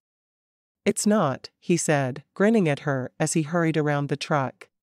one." "It's not," he said, grinning at her as he hurried around the truck.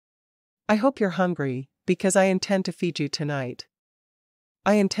 "I hope you're hungry, because I intend to feed you tonight."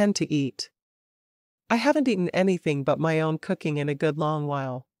 "I intend to eat. I haven't eaten anything but my own cooking in a good long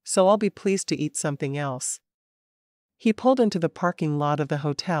while, so I'll be pleased to eat something else." He pulled into the parking lot of the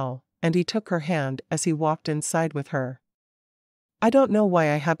hotel, and he took her hand as he walked inside with her. "I don't know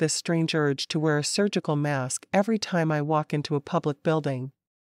why I have this strange urge to wear a surgical mask every time I walk into a public building.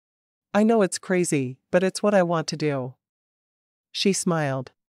 I know it's crazy, but it's what I want to do." She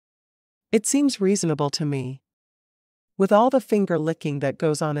smiled. "It seems reasonable to me. With all the finger licking that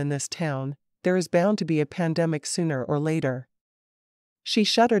goes on in this town, there is bound to be a pandemic sooner or later." She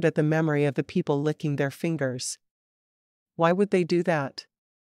shuddered at the memory of the people licking their fingers. Why would they do that?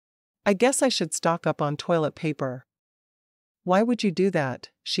 "I guess I should stock up on toilet paper." "Why would you do that?"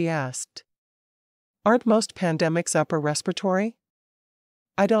 she asked. "Aren't most pandemics upper respiratory?"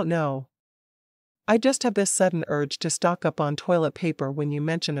 "I don't know. I just have this sudden urge to stock up on toilet paper when you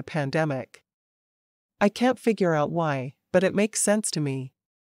mention a pandemic. I can't figure out why, but it makes sense to me.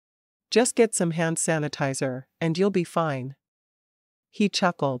 Just get some hand sanitizer, and you'll be fine." He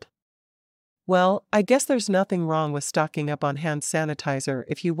chuckled. "Well, I guess there's nothing wrong with stocking up on hand sanitizer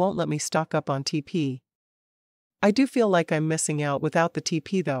if you won't let me stock up on TP. I do feel like I'm missing out without the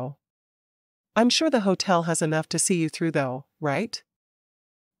TP though. I'm sure the hotel has enough to see you through though, right?"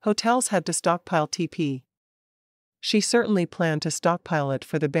 Hotels had to stockpile TP. She certainly planned to stockpile it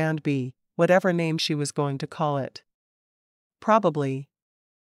for the Band B, whatever name she was going to call it. "Probably.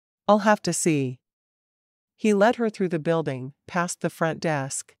 I'll have to see." He led her through the building, past the front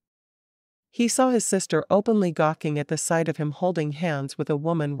desk. He saw his sister openly gawking at the sight of him holding hands with a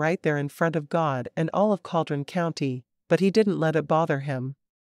woman right there in front of God and all of Cauldron County, but he didn't let it bother him.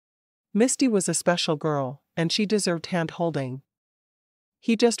 Misti was a special girl, and she deserved hand-holding.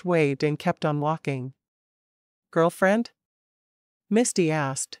 He just waved and kept on walking. "Girlfriend?" Misti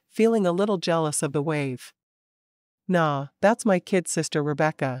asked, feeling a little jealous of the wave. "Nah, that's my kid sister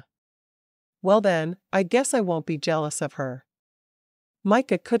Rebecca." "Well then, I guess I won't be jealous of her."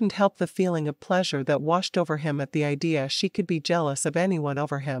 Micah couldn't help the feeling of pleasure that washed over him at the idea she could be jealous of anyone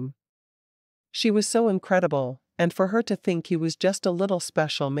over him. She was so incredible, and for her to think he was just a little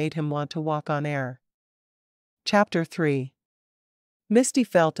special made him want to walk on air. Chapter 3. Misti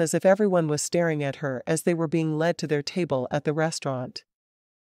felt as if everyone was staring at her as they were being led to their table at the restaurant.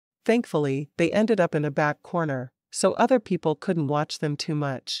 Thankfully, they ended up in a back corner, so other people couldn't watch them too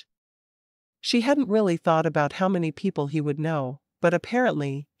much. She hadn't really thought about how many people he would know, but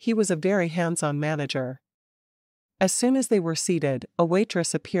apparently, he was a very hands-on manager. As soon as they were seated, a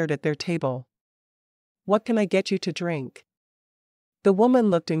waitress appeared at their table. "What can I get you to drink?" The woman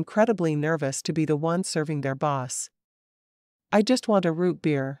looked incredibly nervous to be the one serving their boss. "I just want a root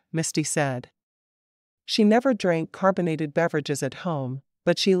beer," Misti said. She never drank carbonated beverages at home,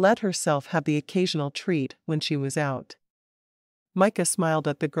 but she let herself have the occasional treat when she was out. Micah smiled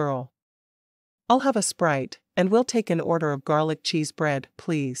at the girl. "I'll have a Sprite, and we'll take an order of garlic cheese bread,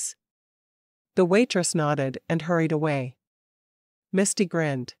 please." The waitress nodded and hurried away. Misti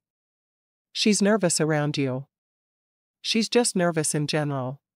grinned. "She's nervous around you." "She's just nervous in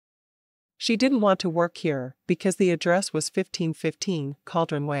general." She didn't want to work here because the address was 1515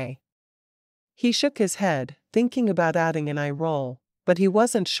 Cauldron Way. He shook his head, thinking about adding an eye roll, but he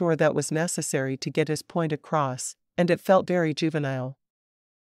wasn't sure that was necessary to get his point across, and it felt very juvenile.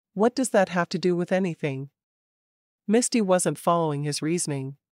 "What does that have to do with anything?" Misti wasn't following his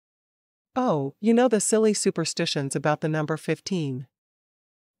reasoning. "Oh, you know the silly superstitions about the number 15.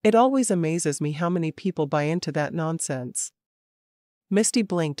 It always amazes me how many people buy into that nonsense." Misti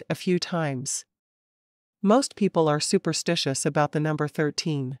blinked a few times. "Most people are superstitious about the number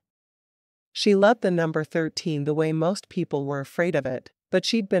 13. She loved the number 13 the way most people were afraid of it, but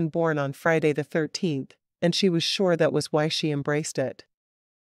she'd been born on Friday the 13th, and she was sure that was why she embraced it.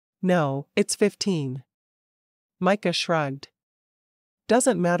 "No, it's 15. Micah shrugged.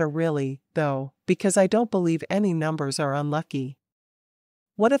 "Doesn't matter really, though, because I don't believe any numbers are unlucky."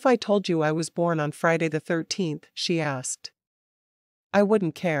 "What if I told you I was born on Friday the 13th, she asked. "I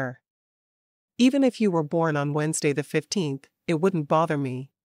wouldn't care. Even if you were born on Wednesday the 15th, it wouldn't bother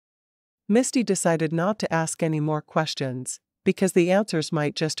me." Misti decided not to ask any more questions, because the answers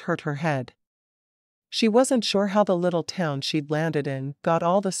might just hurt her head. She wasn't sure how the little town she'd landed in got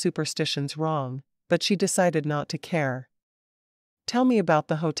all the superstitions wrong, but she decided not to care. Tell me about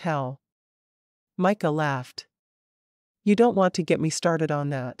the hotel. Micah laughed. You don't want to get me started on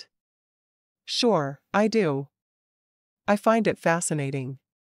that. Sure, I do. I find it fascinating.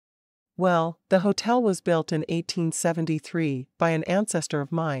 Well, the hotel was built in 1873 by an ancestor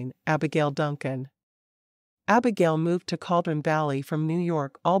of mine, Abigail Duncan. Abigail moved to Cauldron Valley from New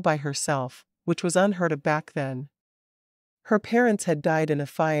York all by herself, which was unheard of back then. Her parents had died in a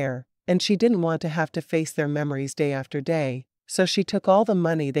fire, and she didn't want to have to face their memories day after day, so she took all the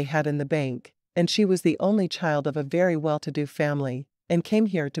money they had in the bank, and she was the only child of a very well-to-do family, and came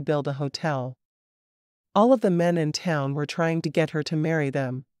here to build a hotel. All of the men in town were trying to get her to marry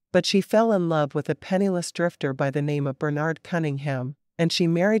them, but she fell in love with a penniless drifter by the name of Bernard Cunningham, and she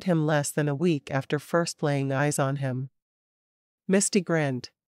married him less than a week after first laying eyes on him. Misti grinned.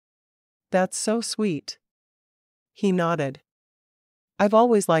 That's so sweet. He nodded. I've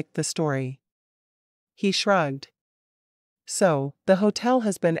always liked the story. He shrugged. So, the hotel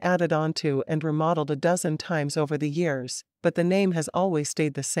has been added onto and remodeled a dozen times over the years, but the name has always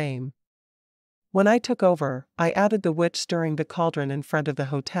stayed the same. When I took over, I added the witch stirring the cauldron in front of the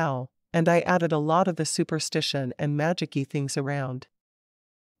hotel, and I added a lot of the superstition and magic-y things around.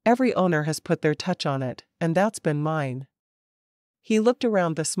 Every owner has put their touch on it, and that's been mine. He looked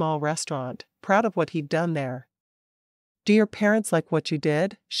around the small restaurant, proud of what he'd done there. Do your parents like what you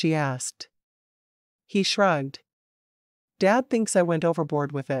did? She asked. He shrugged. Dad thinks I went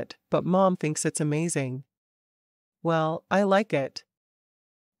overboard with it, but Mom thinks it's amazing. Well, I like it.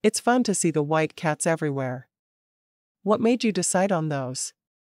 It's fun to see the white cats everywhere. What made you decide on those?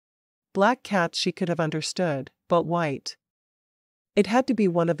 Black cats she could have understood, but white. It had to be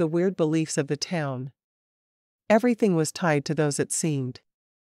one of the weird beliefs of the town. Everything was tied to those, it seemed.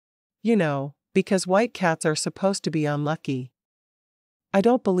 You know, because white cats are supposed to be unlucky. I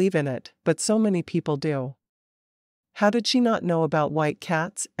don't believe in it, but so many people do. How did she not know about white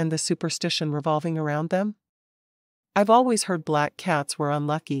cats and the superstition revolving around them? I've always heard black cats were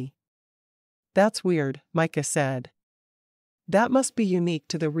unlucky. That's weird, Micah said. That must be unique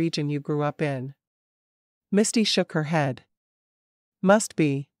to the region you grew up in. Misti shook her head. Must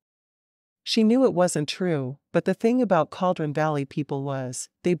be. She knew it wasn't true, but the thing about Cauldron Valley people was,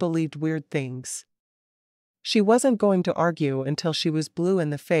 they believed weird things. She wasn't going to argue until she was blue in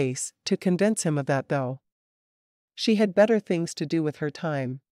the face to convince him of that, though. She had better things to do with her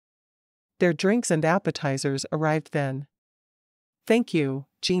time. Their drinks and appetizers arrived then. Thank you,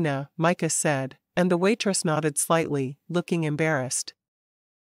 Gina, Micah said, and the waitress nodded slightly, looking embarrassed.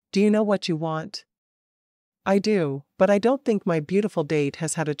 Do you know what you want? I do, but I don't think my beautiful date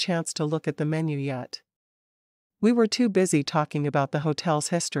has had a chance to look at the menu yet. We were too busy talking about the hotel's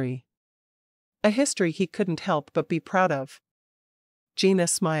history. A history he couldn't help but be proud of. Gina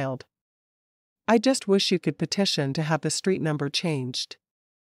smiled. I just wish you could petition to have the street number changed.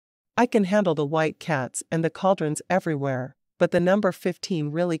 I can handle the white cats and the cauldrons everywhere, but the number 15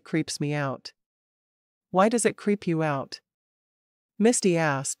 really creeps me out. Why does it creep you out? Misti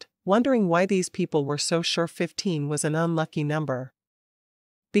asked, wondering why these people were so sure 15 was an unlucky number.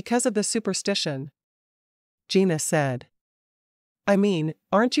 Because of the superstition, Gina said. I mean,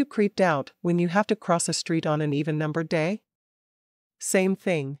 aren't you creeped out when you have to cross a street on an even-numbered day? Same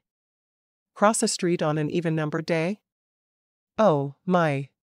thing. Cross a street on an even-numbered day? Oh, my.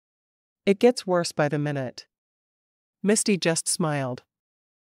 It gets worse by the minute. Misti just smiled.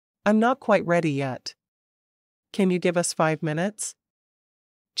 I'm not quite ready yet. Can you give us 5 minutes?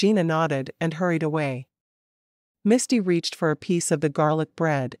 Gina nodded and hurried away. Misti reached for a piece of the garlic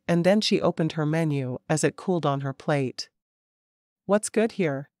bread and then she opened her menu as it cooled on her plate. What's good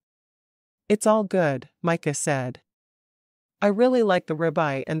here? It's all good, Micah said. I really like the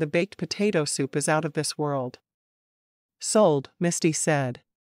ribeye and the baked potato soup is out of this world. Sold, Misti said.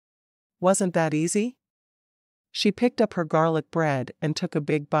 Wasn't that easy? She picked up her garlic bread and took a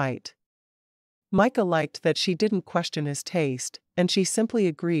big bite. Micah liked that she didn't question his taste, and she simply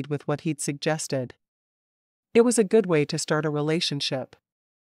agreed with what he'd suggested. It was a good way to start a relationship.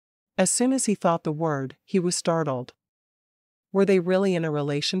 As soon as he thought the word, he was startled. Were they really in a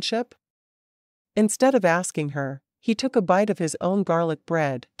relationship? Instead of asking her, he took a bite of his own garlic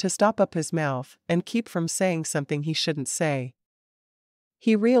bread to stop up his mouth and keep from saying something he shouldn't say.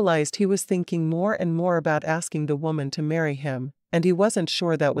 He realized he was thinking more and more about asking the woman to marry him, and he wasn't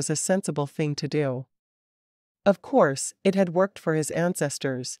sure that was a sensible thing to do. Of course, it had worked for his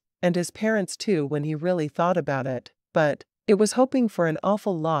ancestors, and his parents too when he really thought about it, but it was hoping for an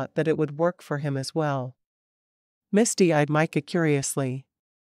awful lot that it would work for him as well. Misti eyed Micah curiously.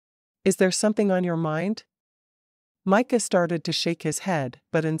 Is there something on your mind? Micah started to shake his head,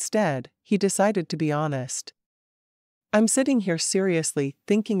 but instead, he decided to be honest. I'm sitting here seriously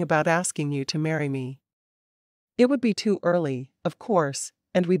thinking about asking you to marry me. It would be too early, of course,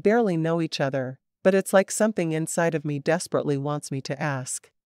 and we barely know each other, but it's like something inside of me desperately wants me to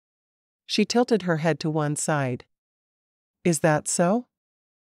ask." She tilted her head to one side. "Is that so?"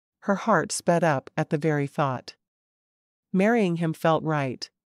 Her heart sped up at the very thought. Marrying him felt right.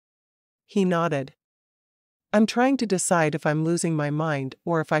 He nodded. "I'm trying to decide if I'm losing my mind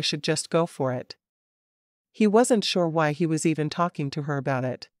or if I should just go for it." He wasn't sure why he was even talking to her about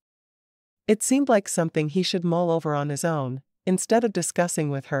it. It seemed like something he should mull over on his own, instead of discussing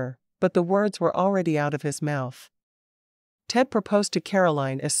with her, but the words were already out of his mouth. Ted proposed to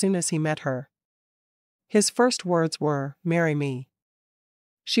Caroline as soon as he met her. His first words were, "Marry me."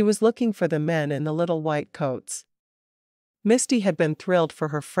 She was looking for the men in the little white coats. Misti had been thrilled for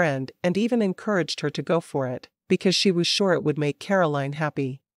her friend and even encouraged her to go for it, because she was sure it would make Caroline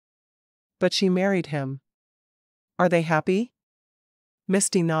happy. But she married him. "Are they happy?"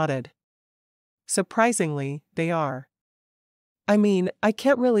 Misti nodded. "Surprisingly, they are. I mean, I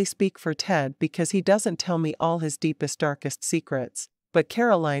can't really speak for Ted because he doesn't tell me all his deepest, darkest secrets, but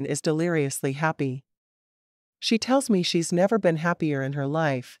Caroline is deliriously happy. She tells me she's never been happier in her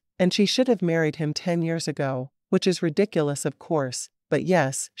life, and she should have married him 10 years ago, which is ridiculous of course, but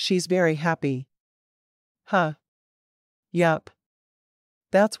yes, she's very happy." "Huh. Yup.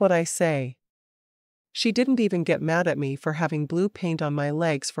 That's what I say. She didn't even get mad at me for having blue paint on my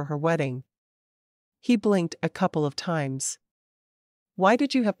legs for her wedding." He blinked a couple of times. "Why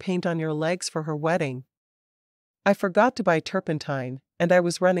did you have paint on your legs for her wedding?" "I forgot to buy turpentine, and I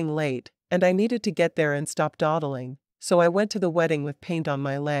was running late, and I needed to get there and stop dawdling, so I went to the wedding with paint on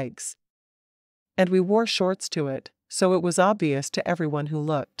my legs. And we wore shorts to it, so it was obvious to everyone who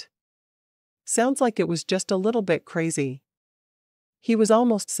looked." Sounds like it was just a little bit crazy. He was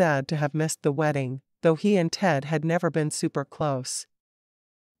almost sad to have missed the wedding, though he and Ted had never been super close.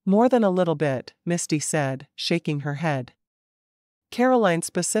 "More than a little bit," Misti said, shaking her head. "Caroline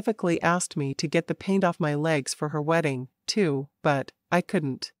specifically asked me to get the paint off my legs for her wedding, too, but I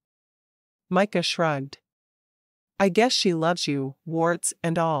couldn't." Micah shrugged. "I guess she loves you, warts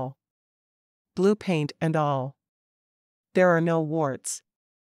and all. Blue paint and all. There are no warts."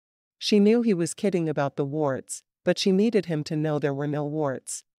 She knew he was kidding about the warts, but she needed him to know there were no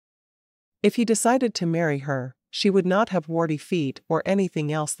warts. If he decided to marry her, she would not have warty feet or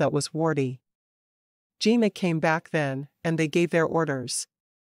anything else that was warty. Gina came back then, and they gave their orders.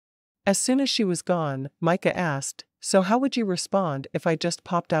 As soon as she was gone, Micah asked, "So how would you respond if I just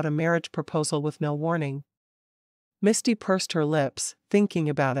popped out a marriage proposal with no warning?" Misti pursed her lips, thinking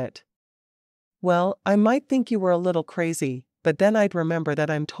about it. "Well, I might think you were a little crazy, but then I'd remember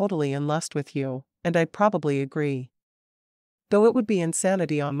that I'm totally in lust with you, and I'd probably agree. Though it would be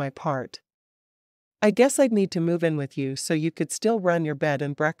insanity on my part. I guess I'd need to move in with you so you could still run your bed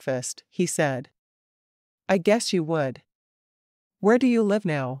and breakfast," he said. "I guess you would. Where do you live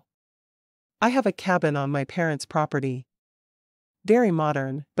now?" "I have a cabin on my parents' property. Very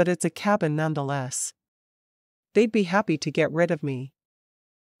modern, but it's a cabin nonetheless. They'd be happy to get rid of me.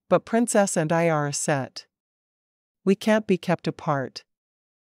 But Princess and I are a set. We can't be kept apart."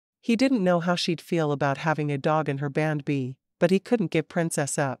 He didn't know how she'd feel about having a dog in her band B, but he couldn't give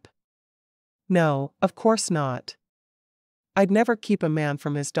Princess up. "No, of course not. I'd never keep a man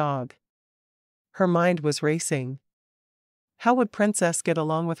from his dog." Her mind was racing. How would Princess get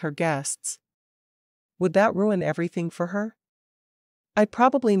along with her guests? Would that ruin everything for her? "I'd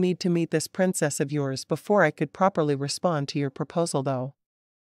probably need to meet this princess of yours before I could properly respond to your proposal though.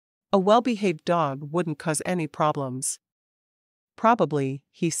 A well-behaved dog wouldn't cause any problems." "Probably,"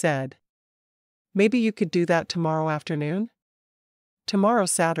 he said. "Maybe you could do that tomorrow afternoon?"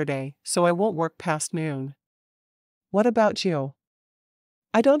 "Tomorrow's Saturday, so I won't work past noon." "What about you?"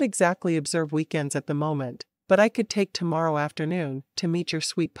 "I don't exactly observe weekends at the moment, but I could take tomorrow afternoon to meet your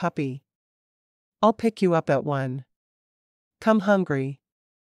sweet puppy. I'll pick you up at 1. Come hungry.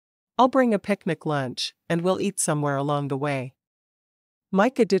 I'll bring a picnic lunch, and we'll eat somewhere along the way."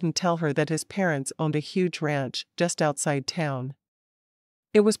 Micah didn't tell her that his parents owned a huge ranch just outside town.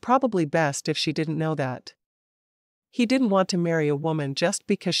 It was probably best if she didn't know that. He didn't want to marry a woman just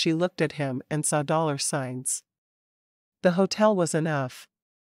because she looked at him and saw dollar signs. The hotel was enough.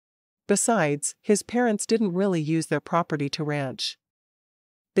 Besides, his parents didn't really use their property to ranch.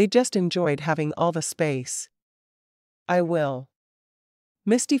 They just enjoyed having all the space. "I will."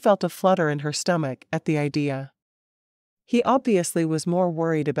 Misti felt a flutter in her stomach at the idea. He obviously was more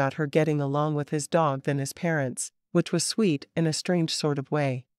worried about her getting along with his dog than his parents, which was sweet in a strange sort of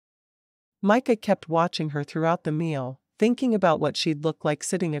way. Micah kept watching her throughout the meal, thinking about what she'd look like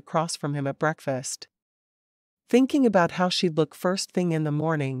sitting across from him at breakfast. thinking about how she'd look first thing in the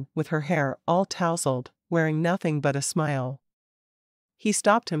morning with her hair all tousled, wearing nothing but a smile. He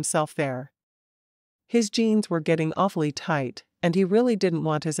stopped himself there. His jeans were getting awfully tight, and he really didn't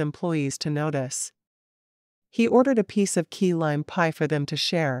want his employees to notice. He ordered a piece of key lime pie for them to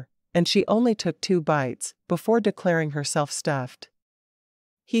share, and she only took 2 bites before declaring herself stuffed.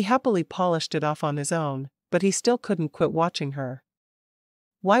 He happily polished it off on his own, but he still couldn't quit watching her.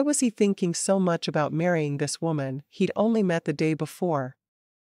 Why was he thinking so much about marrying this woman he'd only met the day before?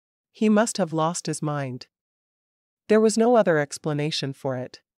 He must have lost his mind. There was no other explanation for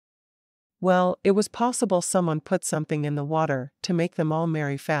it. Well, it was possible someone put something in the water to make them all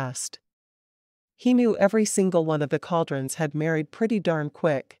marry fast. He knew every single one of the Cauldrons had married pretty darn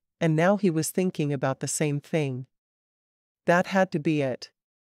quick, and now he was thinking about the same thing. That had to be it.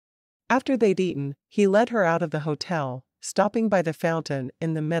 After they'd eaten, he led her out of the hotel, stopping by the fountain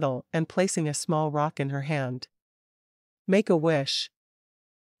in the middle and placing a small rock in her hand. Make a wish.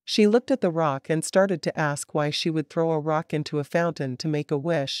 She looked at the rock and started to ask why she would throw a rock into a fountain to make a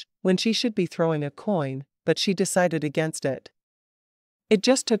wish, when she should be throwing a coin, but she decided against it. It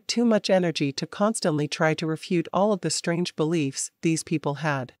just took too much energy to constantly try to refute all of the strange beliefs these people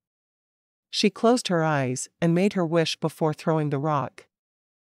had. She closed her eyes and made her wish before throwing the rock.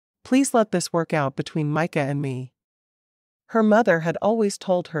 Please let this work out between Micah and me. Her mother had always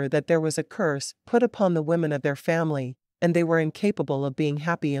told her that there was a curse put upon the women of their family, and they were incapable of being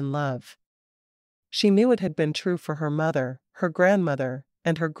happy in love. She knew it had been true for her mother, her grandmother,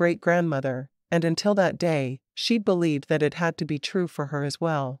 and her great-grandmother, and until that day, she'd believed that it had to be true for her as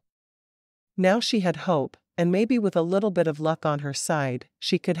well. Now she had hope, and maybe with a little bit of luck on her side,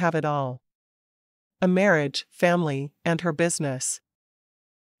 she could have it all. A marriage, family, and her business.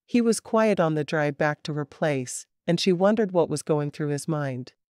 He was quiet on the drive back to her place, and she wondered what was going through his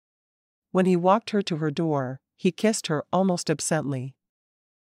mind. When he walked her to her door, he kissed her almost absently.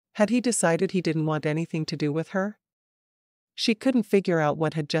 Had he decided he didn't want anything to do with her? She couldn't figure out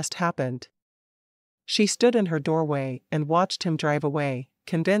what had just happened. She stood in her doorway and watched him drive away,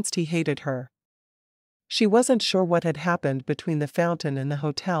 convinced he hated her. She wasn't sure what had happened between the fountain in the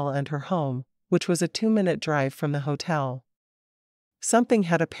hotel and her home, which was a 2-minute drive from the hotel. Something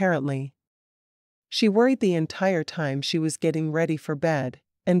had apparently. She worried the entire time she was getting ready for bed,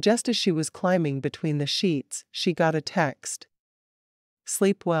 and just as she was climbing between the sheets, she got a text.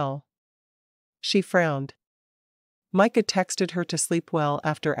 Sleep well. She frowned. Micah texted her to sleep well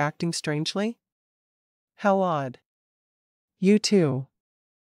after acting strangely? How odd. You too.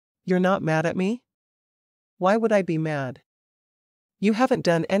 You're not mad at me? Why would I be mad? You haven't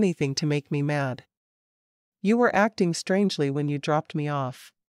done anything to make me mad. You were acting strangely when you dropped me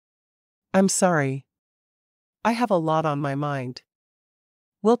off. I'm sorry. I have a lot on my mind.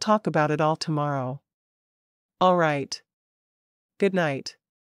 We'll talk about it all tomorrow. All right. Good night.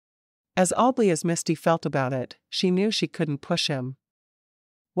 As oddly as Misti felt about it, she knew she couldn't push him.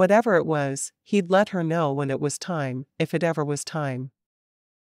 Whatever it was, he'd let her know when it was time, if it ever was time.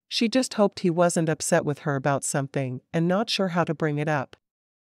 She just hoped he wasn't upset with her about something and not sure how to bring it up.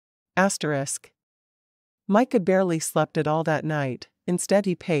 Asterisk. Micah barely slept at all that night. Instead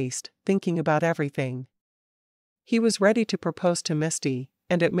he paced, thinking about everything. He was ready to propose to Misti,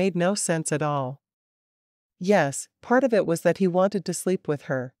 and it made no sense at all. Yes, part of it was that he wanted to sleep with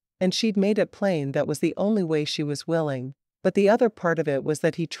her, and she'd made it plain that was the only way she was willing, but the other part of it was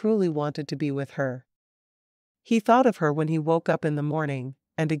that he truly wanted to be with her. He thought of her when he woke up in the morning,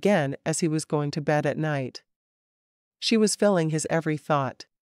 and again as he was going to bed at night. She was filling his every thought.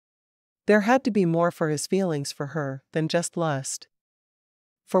 There had to be more for his feelings for her than just lust.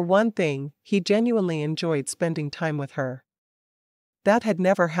 For one thing, he genuinely enjoyed spending time with her. That had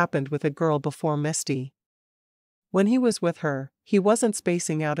never happened with a girl before Misti. When he was with her, he wasn't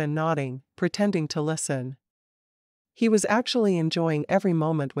spacing out and nodding, pretending to listen. He was actually enjoying every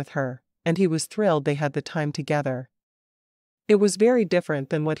moment with her, and he was thrilled they had the time together. It was very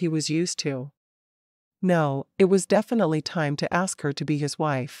different than what he was used to. No, it was definitely time to ask her to be his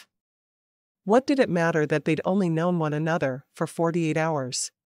wife. What did it matter that they'd only known one another for 48 hours?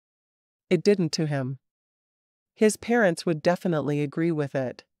 It didn't to him. His parents would definitely agree with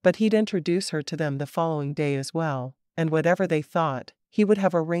it, but he'd introduce her to them the following day as well, and whatever they thought, he would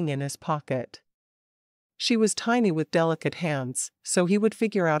have a ring in his pocket. She was tiny with delicate hands, so he would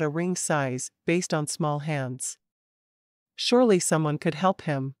figure out a ring size based on small hands. Surely someone could help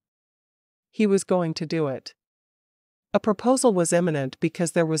him. He was going to do it. A proposal was imminent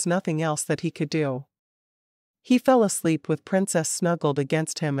because there was nothing else that he could do. He fell asleep with Princess snuggled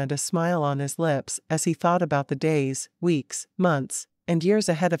against him and a smile on his lips as he thought about the days, weeks, months, and years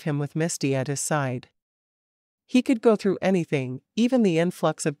ahead of him with Misti at his side. He could go through anything, even the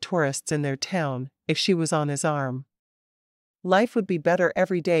influx of tourists in their town, if she was on his arm. Life would be better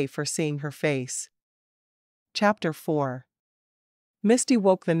every day for seeing her face. Chapter 4. Misti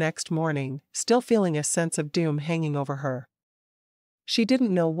woke the next morning, still feeling a sense of doom hanging over her. She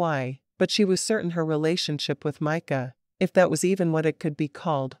didn't know why, but she was certain her relationship with Micah, if that was even what it could be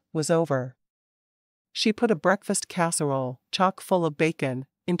called, was over. She put a breakfast casserole, chock full of bacon,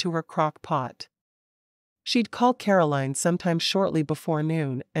 into her crock pot. She'd call Caroline sometime shortly before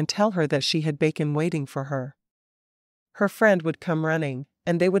noon and tell her that she had bacon waiting for her. Her friend would come running,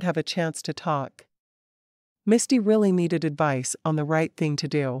 and they would have a chance to talk. Misti really needed advice on the right thing to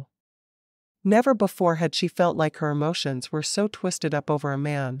do. Never before had she felt like her emotions were so twisted up over a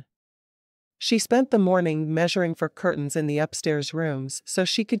man. She spent the morning measuring for curtains in the upstairs rooms so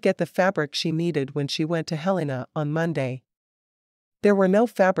she could get the fabric she needed when she went to Helena on Monday. There were no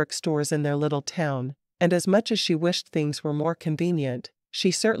fabric stores in their little town, and as much as she wished things were more convenient, she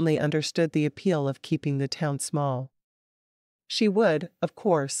certainly understood the appeal of keeping the town small. She would, of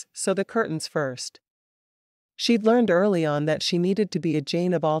course, sew the curtains first. She'd learned early on that she needed to be a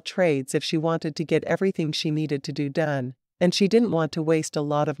Jane of all trades if she wanted to get everything she needed to do done, and she didn't want to waste a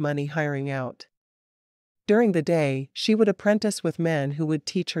lot of money hiring out. During the day, she would apprentice with men who would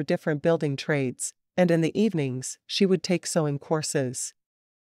teach her different building trades, and in the evenings, she would take sewing courses.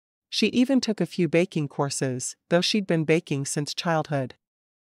 She even took a few baking courses, though she'd been baking since childhood.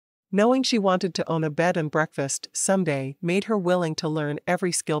 Knowing she wanted to own a bed and breakfast someday made her willing to learn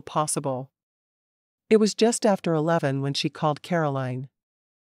every skill possible. It was just after 11 when she called Caroline.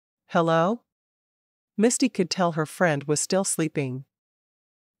 "Hello?" Misti could tell her friend was still sleeping.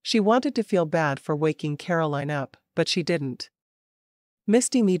 She wanted to feel bad for waking Caroline up, but she didn't.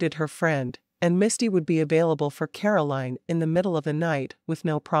 Misti needed her friend, and Misti would be available for Caroline in the middle of the night with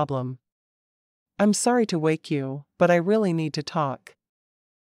no problem. "I'm sorry to wake you, but I really need to talk.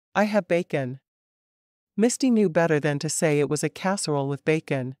 I have bacon." Misti knew better than to say it was a casserole with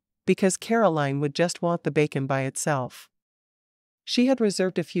bacon, because Caroline would just want the bacon by itself. She had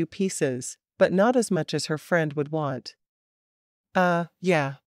reserved a few pieces, but not as much as her friend would want.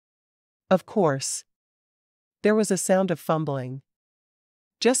 Yeah. Of course." There was a sound of fumbling.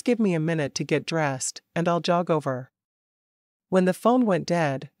 "Just give me a minute to get dressed, and I'll jog over." When the phone went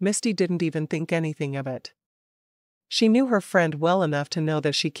dead, Misti didn't even think anything of it. She knew her friend well enough to know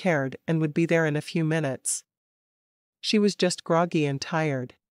that she cared and would be there in a few minutes. She was just groggy and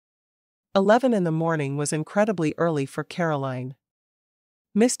tired. 11 in the morning was incredibly early for Caroline.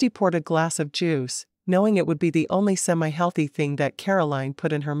 Misti poured a glass of juice, knowing it would be the only semi-healthy thing that Caroline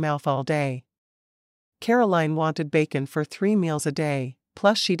put in her mouth all day. Caroline wanted bacon for 3 meals a day,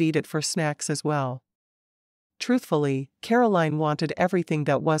 plus she'd eat it for snacks as well. Truthfully, Caroline wanted everything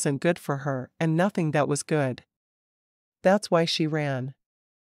that wasn't good for her and nothing that was good. That's why she ran.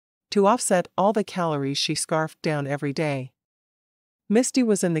 To offset all the calories she scarfed down every day. Misti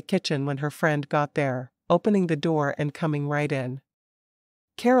was in the kitchen when her friend got there, opening the door and coming right in.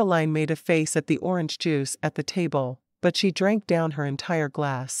 Caroline made a face at the orange juice at the table, but she drank down her entire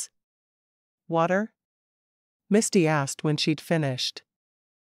glass. "Water?" Misti asked when she'd finished.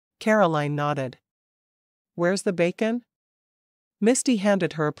 Caroline nodded. "Where's the bacon?" Misti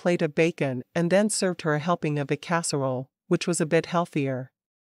handed her a plate of bacon and then served her a helping of the casserole, which was a bit healthier.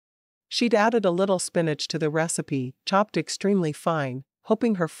 She'd added a little spinach to the recipe, chopped extremely fine,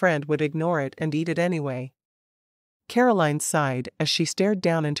 hoping her friend would ignore it and eat it anyway. Caroline sighed as she stared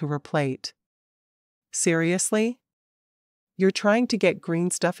down into her plate. "Seriously? You're trying to get green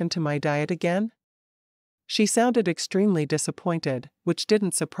stuff into my diet again?" She sounded extremely disappointed, which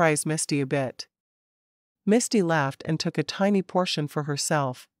didn't surprise Misti a bit. Misti laughed and took a tiny portion for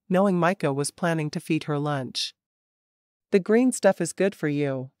herself, knowing Micah was planning to feed her lunch. "The green stuff is good for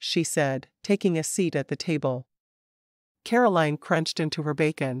you," she said, taking a seat at the table. Caroline crunched into her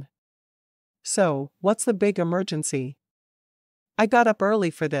bacon. "So, what's the big emergency?" "I got up early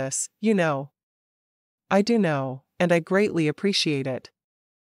for this, you know." "I do know, and I greatly appreciate it."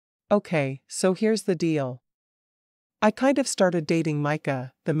 "Okay, so here's the deal. I kind of started dating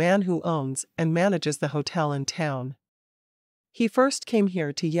Micah, the man who owns and manages the hotel in town. He first came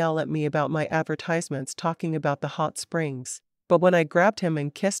here to yell at me about my advertisements talking about the hot springs, but when I grabbed him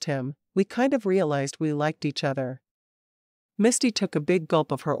and kissed him, we kind of realized we liked each other." Misti took a big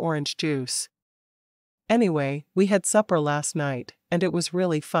gulp of her orange juice. "Anyway, we had supper last night, and it was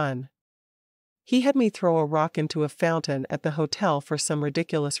really fun. He had me throw a rock into a fountain at the hotel for some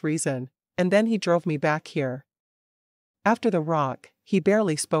ridiculous reason, and then he drove me back here. After the rock, he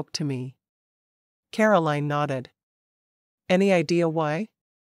barely spoke to me." Caroline nodded. "Any idea why?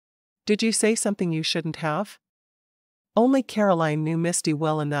 Did you say something you shouldn't have?" Only Caroline knew Misti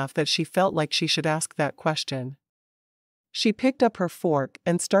well enough that she felt like she should ask that question. She picked up her fork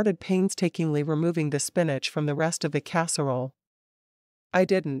and started painstakingly removing the spinach from the rest of the casserole. I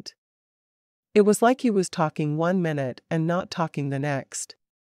didn't. It was like he was talking 1 minute and not talking the next.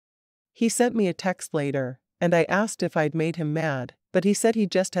 He sent me a text later, and I asked if I'd made him mad, but he said he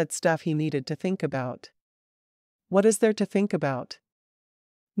just had stuff he needed to think about. What is there to think about?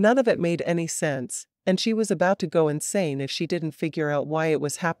 None of it made any sense, and she was about to go insane if she didn't figure out why it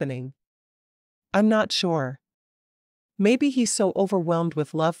was happening. I'm not sure. Maybe he's so overwhelmed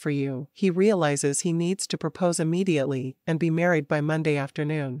with love for you, he realizes he needs to propose immediately and be married by Monday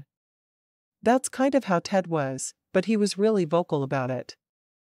afternoon. That's kind of how Ted was, but he was really vocal about it.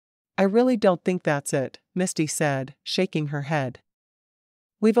 I really don't think that's it, Misti said, shaking her head.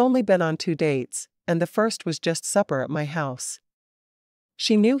 We've only been on 2 dates, and the first was just supper at my house.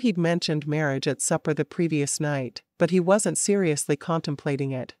 She knew he'd mentioned marriage at supper the previous night, but he wasn't seriously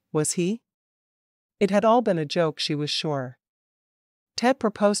contemplating it, was he? It had all been a joke, she was sure. Ted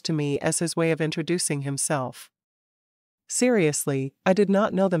proposed to me as his way of introducing himself. Seriously, I did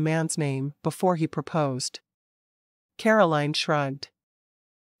not know the man's name before he proposed. Caroline shrugged.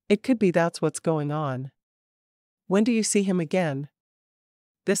 It could be that's what's going on. When do you see him again?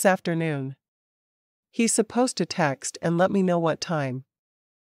 This afternoon. He's supposed to text and let me know what time.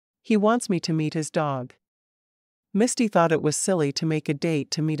 He wants me to meet his dog. Misti thought it was silly to make a date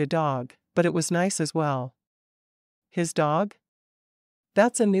to meet a dog, but it was nice as well. His dog?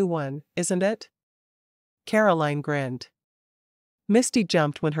 That's a new one, isn't it? Caroline grinned. Misti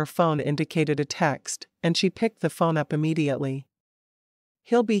jumped when her phone indicated a text, and she picked the phone up immediately.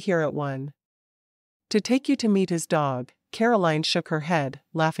 He'll be here at 1. To take you to meet his dog, Caroline shook her head,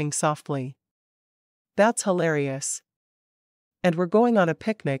 laughing softly. That's hilarious. And we're going on a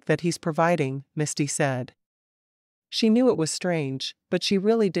picnic that he's providing, Misti said. She knew it was strange, but she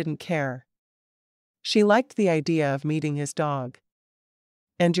really didn't care. She liked the idea of meeting his dog.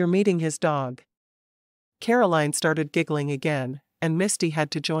 And you're meeting his dog. Caroline started giggling again, and Misti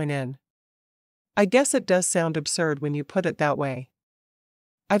had to join in. I guess it does sound absurd when you put it that way.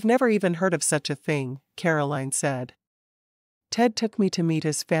 I've never even heard of such a thing, Caroline said. Ted took me to meet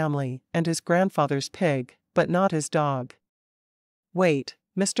his family and his grandfather's pig, but not his dog. Wait,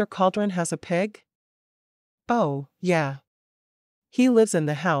 Mr. Cauldron has a pig? Oh, yeah. He lives in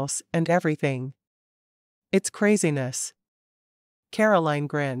the house and everything. It's craziness. Caroline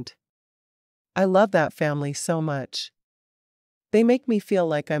grinned. I love that family so much. They make me feel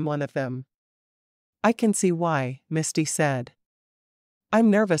like I'm one of them. I can see why, Misti said. I'm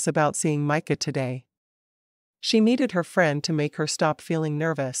nervous about seeing Micah today. She needed her friend to make her stop feeling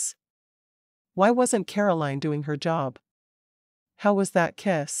nervous. Why wasn't Caroline doing her job? How was that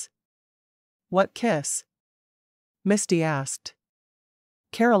kiss? What kiss? Misti asked.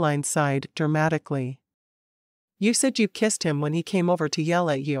 Caroline sighed dramatically. You said you kissed him when he came over to yell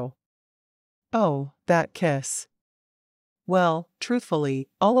at you. Oh, that kiss. Well, truthfully,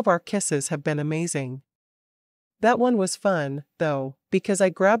 all of our kisses have been amazing. That one was fun, though, because I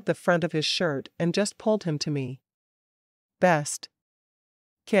grabbed the front of his shirt and just pulled him to me. Best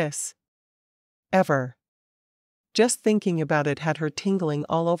kiss ever. Just thinking about it had her tingling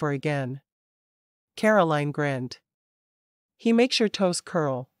all over again. Caroline grinned. He makes your toes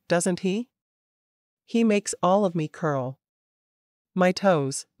curl, doesn't he? He makes all of me curl. My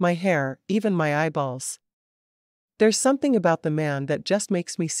toes, my hair, even my eyeballs. There's something about the man that just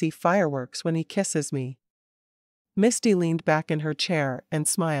makes me see fireworks when he kisses me. Misti leaned back in her chair and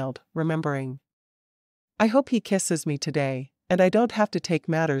smiled, remembering. I hope he kisses me today, and I don't have to take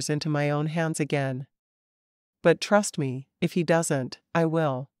matters into my own hands again. But trust me, if he doesn't, I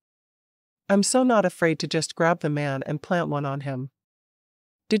will. I'm so not afraid to just grab the man and plant one on him.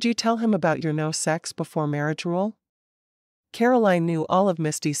 Did you tell him about your no sex before marriage rule? Caroline knew all of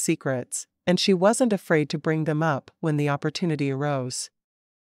Misti's secrets, and she wasn't afraid to bring them up when the opportunity arose.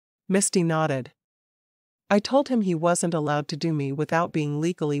 Misti nodded. I told him he wasn't allowed to do me without being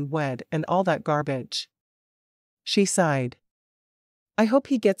legally wed and all that garbage. She sighed. I hope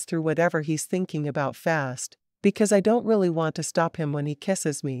he gets through whatever he's thinking about fast, because I don't really want to stop him when he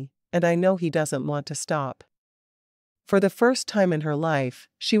kisses me, and I know he doesn't want to stop. For the first time in her life,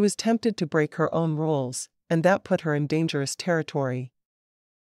 she was tempted to break her own rules, and that put her in dangerous territory.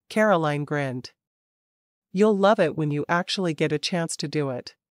 Caroline grinned. You'll love it when you actually get a chance to do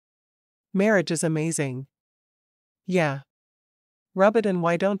it. Marriage is amazing. Yeah. Rub it in,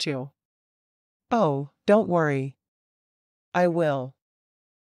 why don't you? Oh, don't worry. I will.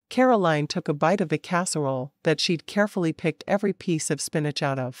 Caroline took a bite of the casserole that she'd carefully picked every piece of spinach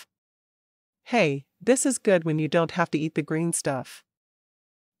out of. Hey, this is good when you don't have to eat the green stuff.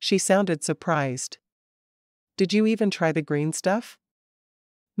 She sounded surprised. Did you even try the green stuff?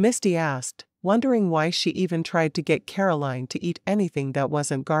 Misti asked, wondering why she even tried to get Caroline to eat anything that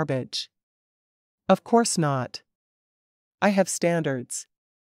wasn't garbage. Of course not. I have standards.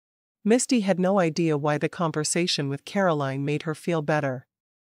 Misti had no idea why the conversation with Caroline made her feel better.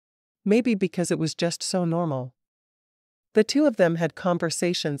 Maybe because it was just so normal. The two of them had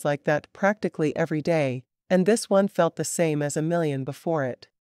conversations like that practically every day, and this one felt the same as a million before it.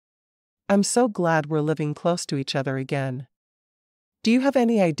 I'm so glad we're living close to each other again. Do you have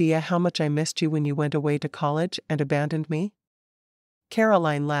any idea how much I missed you when you went away to college and abandoned me?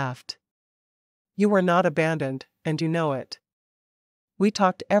 Caroline laughed. You were not abandoned, and you know it. We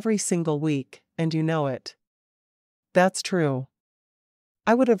talked every single week, and you know it. That's true.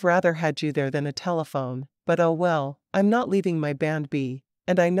 I would have rather had you there than a telephone, but oh well, I'm not leaving my band B,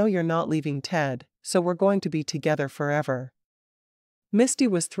 and I know you're not leaving Ted, so we're going to be together forever. Misti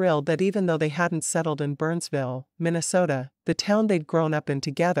was thrilled that even though they hadn't settled in Burnsville, Minnesota, the town they'd grown up in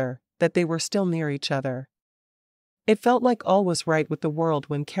together, that they were still near each other. It felt like all was right with the world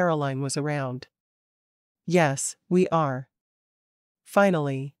when Caroline was around. Yes, we are.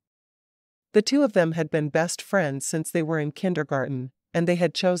 Finally. The two of them had been best friends since they were in kindergarten, and they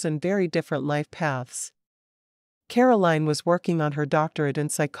had chosen very different life paths. Caroline was working on her doctorate in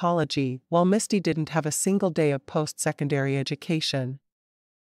psychology, while Misti didn't have a single day of post-secondary education.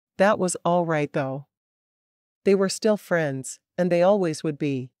 That was all right though. They were still friends, and they always would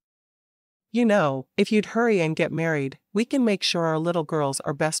be. You know, if you'd hurry and get married, we can make sure our little girls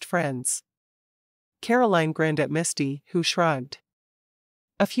are best friends. Caroline grinned at Misti, who shrugged.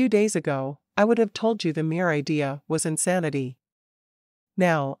 A few days ago, I would have told you the mere idea was insanity.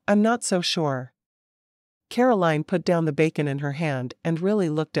 Now, I'm not so sure. Caroline put down the bacon in her hand and really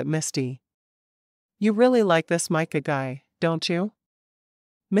looked at Misti. You really like this Micah guy, don't you?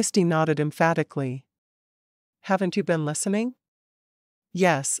 Misti nodded emphatically. Haven't you been listening?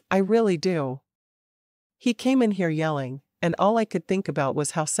 Yes, I really do. He came in here yelling, and all I could think about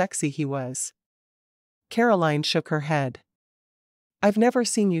was how sexy he was. Caroline shook her head. I've never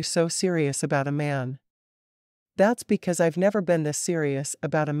seen you so serious about a man. That's because I've never been this serious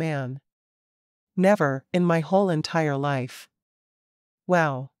about a man. Never, in my whole entire life.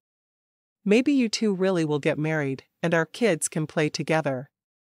 Wow. Maybe you two really will get married, and our kids can play together.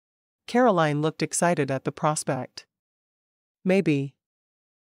 Caroline looked excited at the prospect. Maybe.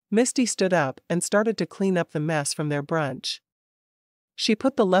 Misti stood up and started to clean up the mess from their brunch. She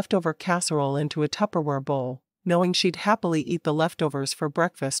put the leftover casserole into a Tupperware bowl, knowing she'd happily eat the leftovers for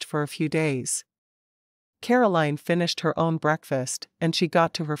breakfast for a few days. Caroline finished her own breakfast, and she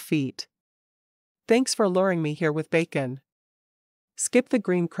got to her feet. Thanks for luring me here with bacon. Skip the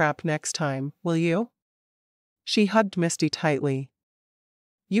green crap next time, will you? She hugged Misti tightly.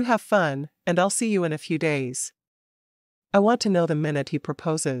 You have fun, and I'll see you in a few days. I want to know the minute he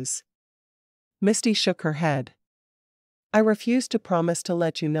proposes. Misti shook her head. I refuse to promise to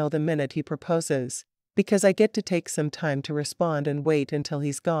let you know the minute he proposes, because I get to take some time to respond and wait until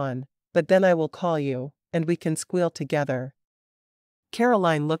he's gone, but then I will call you, and we can squeal together.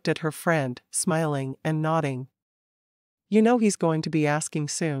 Caroline looked at her friend, smiling and nodding. You know he's going to be asking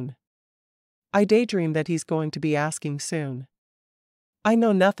soon. I daydream that he's going to be asking soon. I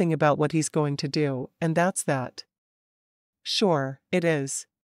know nothing about what he's going to do, and that's that. Sure, it is.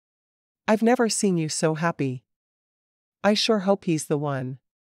 I've never seen you so happy. I sure hope he's the one.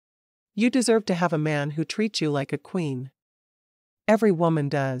 You deserve to have a man who treats you like a queen. Every woman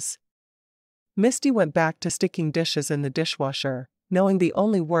does. Misti went back to sticking dishes in the dishwasher, knowing the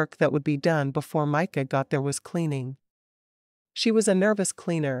only work that would be done before Micah got there was cleaning. She was a nervous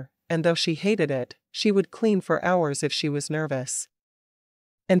cleaner, and though she hated it, she would clean for hours if she was nervous.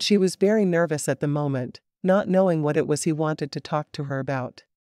 And she was very nervous at the moment, not knowing what it was he wanted to talk to her about.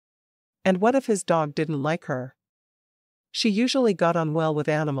 And what if his dog didn't like her? She usually got on well with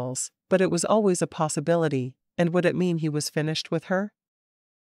animals, but it was always a possibility, and would it mean he was finished with her?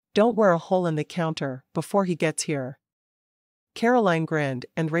 Don't wear a hole in the counter before he gets here. Caroline grinned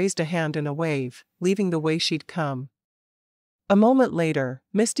and raised a hand in a wave, leaving the way she'd come. A moment later,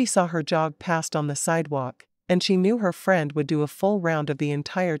 Misti saw her jog past on the sidewalk, and she knew her friend would do a full round of the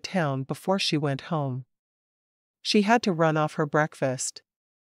entire town before she went home. She had to run off her breakfast.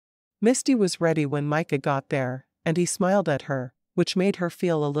 Misti was ready when Micah got there, and he smiled at her, which made her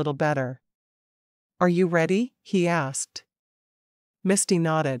feel a little better. Are you ready? He asked. Misti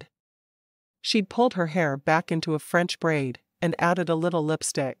nodded. She'd pulled her hair back into a French braid, and added a little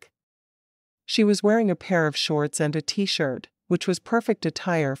lipstick. She was wearing a pair of shorts and a t-shirt, which was perfect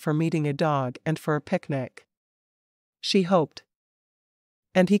attire for meeting a dog and for a picnic. She hoped.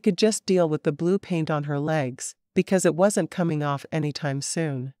 And he could just deal with the blue paint on her legs, because it wasn't coming off anytime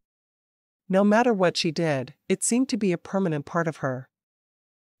soon. No matter what she did, it seemed to be a permanent part of her.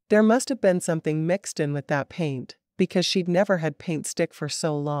 There must have been something mixed in with that paint, because she'd never had paint stick for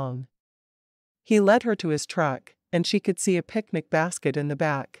so long. He led her to his truck, and she could see a picnic basket in the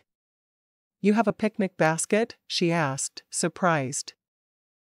back. "You have a picnic basket?" she asked, surprised.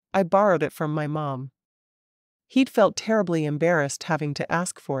 "I borrowed it from my mom." He'd felt terribly embarrassed having to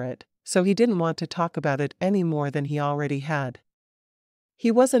ask for it, so he didn't want to talk about it any more than he already had. He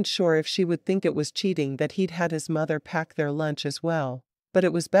wasn't sure if she would think it was cheating that he'd had his mother pack their lunch as well, but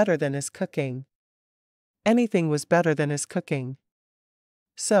it was better than his cooking. Anything was better than his cooking.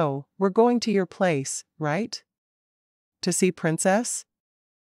 "So, we're going to your place, right? To see Princess?"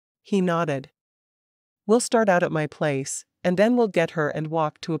 He nodded. "We'll start out at my place, and then we'll get her and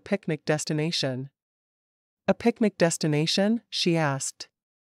walk to a picnic destination." "A picnic destination?" she asked.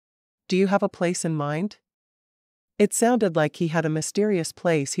 "Do you have a place in mind?" It sounded like he had a mysterious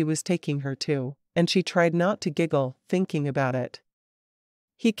place he was taking her to, and she tried not to giggle, thinking about it.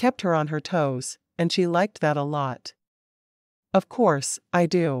 He kept her on her toes, and she liked that a lot. "Of course, I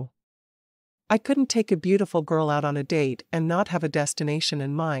do. I couldn't take a beautiful girl out on a date and not have a destination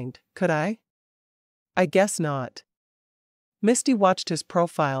in mind, could I?" "I guess not." Misti watched his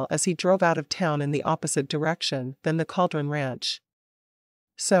profile as he drove out of town in the opposite direction than the Cauldron Ranch.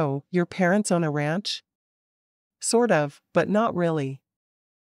 "So, your parents own a ranch?" "Sort of, but not really.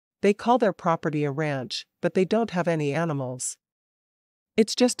 They call their property a ranch, but they don't have any animals.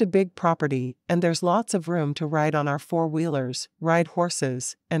 It's just a big property, and there's lots of room to ride on our four-wheelers, ride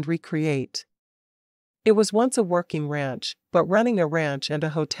horses, and recreate. It was once a working ranch, but running a ranch and a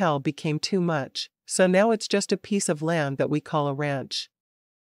hotel became too much, so now it's just a piece of land that we call a ranch."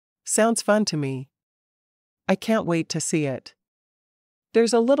 "Sounds fun to me. I can't wait to see it.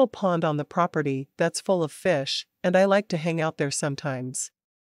 There's a little pond on the property that's full of fish, and I like to hang out there sometimes.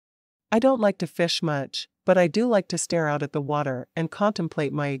 I don't like to fish much, but I do like to stare out at the water and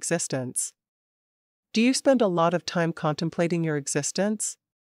contemplate my existence." "Do you spend a lot of time contemplating your existence?"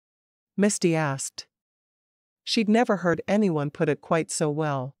 Misti asked. She'd never heard anyone put it quite so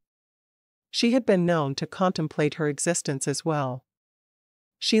well. She had been known to contemplate her existence as well.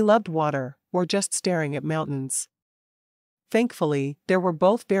 She loved water, or just staring at mountains. Thankfully, they were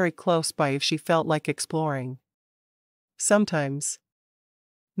both very close by if she felt like exploring. Sometimes.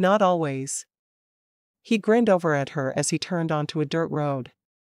 Not always. He grinned over at her as he turned onto a dirt road.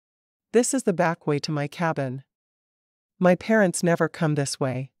 "This is the back way to my cabin. My parents never come this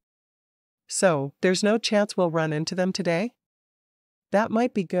way. So, there's no chance we'll run into them today?" "That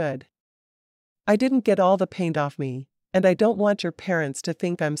might be good. I didn't get all the paint off me, and I don't want your parents to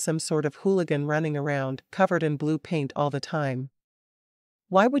think I'm some sort of hooligan running around covered in blue paint all the time."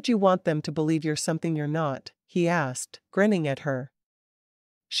 "Why would you want them to believe you're something you're not?" he asked, grinning at her.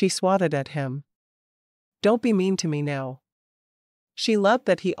 She swatted at him. "Don't be mean to me now." She loved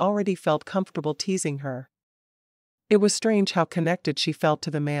that he already felt comfortable teasing her. It was strange how connected she felt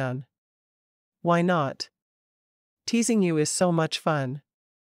to the man. "Why not? Teasing you is so much fun."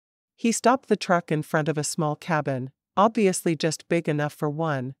 He stopped the truck in front of a small cabin, obviously just big enough for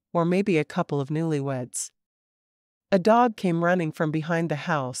one, or maybe a couple of newlyweds. A dog came running from behind the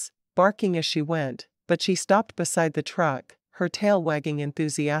house, barking as she went, but she stopped beside the truck, her tail wagging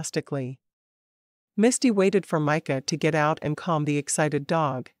enthusiastically. Misti waited for Micah to get out and calm the excited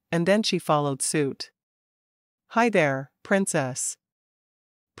dog, and then she followed suit. "Hi there, Princess."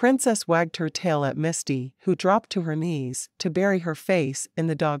 Princess wagged her tail at Misti, who dropped to her knees to bury her face in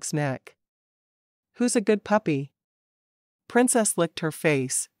the dog's neck. "Who's a good puppy?" Princess licked her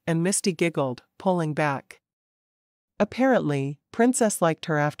face, and Misti giggled, pulling back. Apparently, Princess liked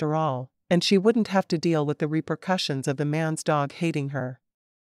her after all, and she wouldn't have to deal with the repercussions of the man's dog hating her.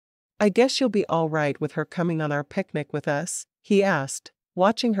 "I guess you'll be all right with her coming on our picnic with us?" he asked,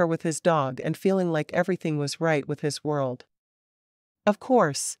 watching her with his dog and feeling like everything was right with his world. "Of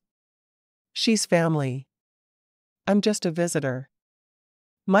course. She's family. I'm just a visitor."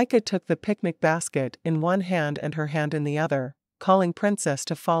 Micah took the picnic basket in one hand and her hand in the other, calling Princess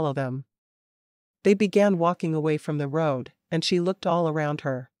to follow them. They began walking away from the road, and she looked all around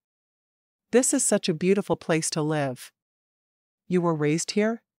her. "This is such a beautiful place to live. You were raised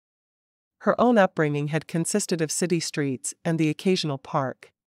here?" Her own upbringing had consisted of city streets and the occasional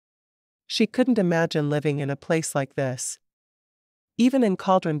park. She couldn't imagine living in a place like this. Even in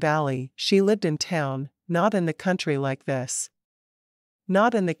Cauldron Valley, she lived in town, not in the country like this.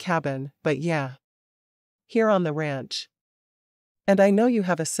 Not in the cabin, but yeah. Here on the ranch. And I know you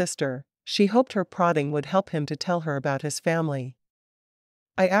have a sister. She hoped her prodding would help him to tell her about his family.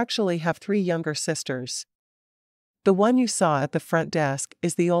 I actually have 3 younger sisters. The one you saw at the front desk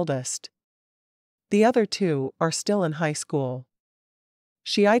is the oldest. The other 2 are still in high school.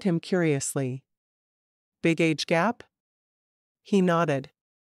 She eyed him curiously. Big age gap? He nodded.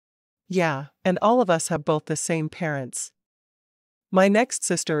 Yeah, and all of us have both the same parents. My next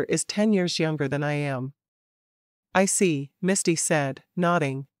sister is 10 years younger than I am. I see, Misti said,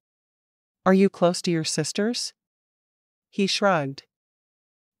 nodding. Are you close to your sisters? He shrugged.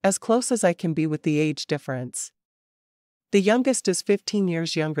 As close as I can be with the age difference. The youngest is 15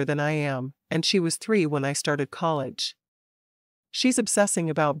 years younger than I am, and she was 3 when I started college. She's obsessing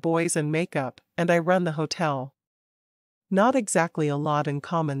about boys and makeup, and I run the hotel. Not exactly a lot in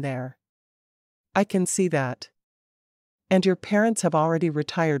common there. I can see that. And your parents have already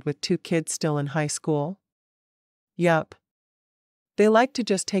retired with 2 kids still in high school? Yup. They like to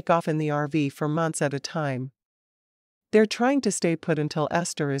just take off in the RV for months at a time. They're trying to stay put until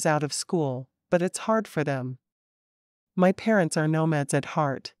Esther is out of school, but it's hard for them. My parents are nomads at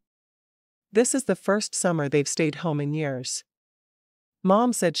heart. This is the first summer they've stayed home in years.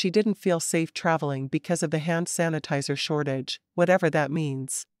 Mom said she didn't feel safe traveling because of the hand sanitizer shortage, whatever that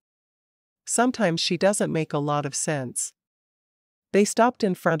means. Sometimes she doesn't make a lot of sense. They stopped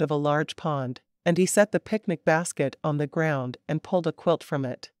in front of a large pond, and he set the picnic basket on the ground and pulled a quilt from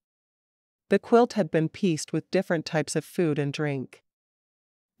it. The quilt had been pieced with different types of food and drink.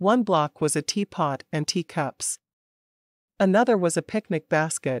 One block was a teapot and teacups. Another was a picnic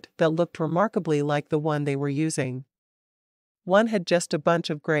basket that looked remarkably like the one they were using. One had just a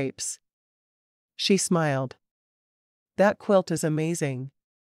bunch of grapes. She smiled. That quilt is amazing.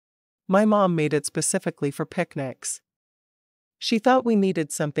 My mom made it specifically for picnics. She thought we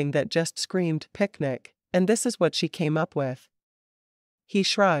needed something that just screamed picnic, and this is what she came up with. He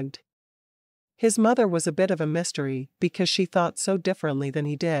shrugged. His mother was a bit of a mystery because she thought so differently than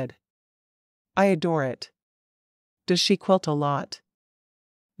he did. I adore it. Does she quilt a lot?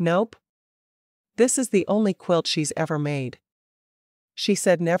 Nope. This is the only quilt she's ever made. She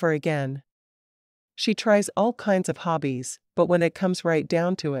said never again. She tries all kinds of hobbies, but when it comes right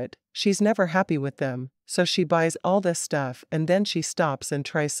down to it, she's never happy with them, so she buys all this stuff and then she stops and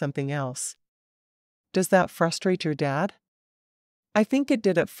tries something else. Does that frustrate your dad? I think it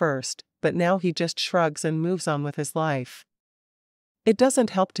did at first, but now he just shrugs and moves on with his life. It doesn't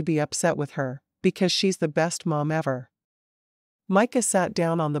help to be upset with her, because she's the best mom ever. Micah sat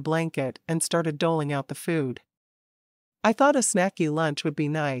down on the blanket and started doling out the food. I thought a snacky lunch would be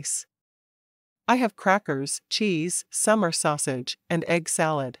nice. I have crackers, cheese, summer sausage, and egg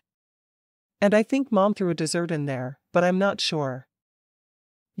salad. And I think Mom threw a dessert in there, but I'm not sure.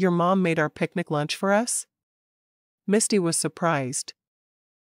 Your mom made our picnic lunch for us? Misti was surprised.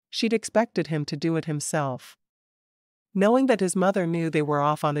 She'd expected him to do it himself. Knowing that his mother knew they were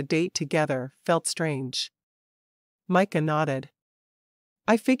off on a date together felt strange. Micah nodded.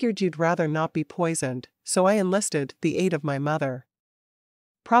 I figured you'd rather not be poisoned, so I enlisted the aid of my mother.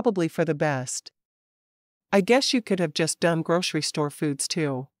 Probably for the best. I guess you could have just done grocery store foods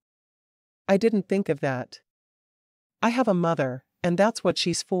too. I didn't think of that. I have a mother, and that's what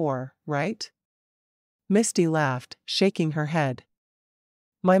she's for, right? Misti laughed, shaking her head.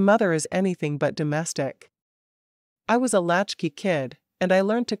 My mother is anything but domestic. I was a latchkey kid, and I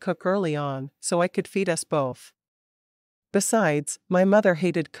learned to cook early on so I could feed us both. Besides, my mother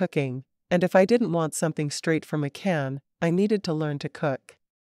hated cooking, and if I didn't want something straight from a can, I needed to learn to cook.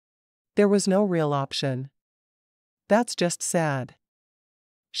 There was no real option. That's just sad.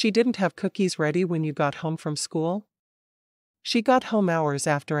 She didn't have cookies ready when you got home from school? She got home hours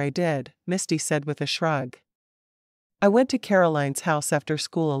after I did, Misti said with a shrug. I went to Caroline's house after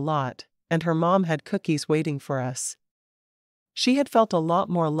school a lot, and her mom had cookies waiting for us. She had felt a lot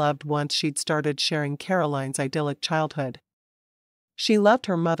more loved once she'd started sharing Caroline's idyllic childhood. She loved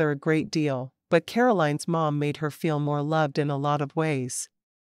her mother a great deal, but Caroline's mom made her feel more loved in a lot of ways.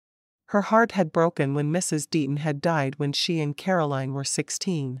 Her heart had broken when Mrs. Deaton had died when she and Caroline were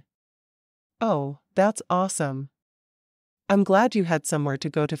 16. Oh, that's awesome. I'm glad you had somewhere to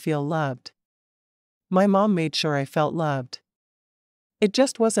go to feel loved. My mom made sure I felt loved. It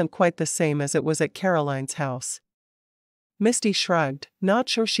just wasn't quite the same as it was at Caroline's house. Misti shrugged, not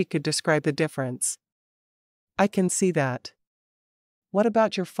sure she could describe the difference. I can see that. What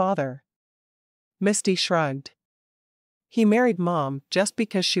about your father? Misti shrugged. He married Mom just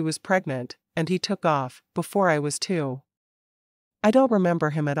because she was pregnant, and he took off before I was 2. I don't remember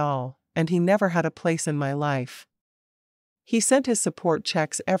him at all, and he never had a place in my life. He sent his support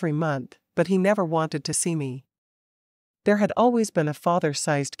checks every month, but he never wanted to see me. There had always been a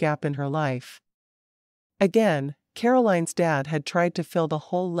father-sized gap in her life. Again, Caroline's dad had tried to fill the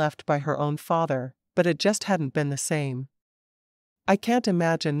hole left by her own father, but it just hadn't been the same. I can't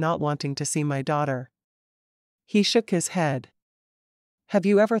imagine not wanting to see my daughter. He shook his head. Have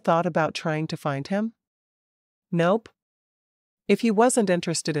you ever thought about trying to find him? Nope. If he wasn't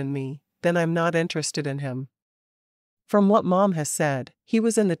interested in me, then I'm not interested in him. From what Mom has said, he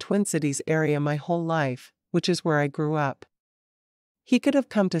was in the Twin Cities area my whole life, which is where I grew up. He could have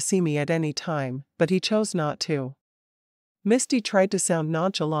come to see me at any time, but he chose not to. Misti tried to sound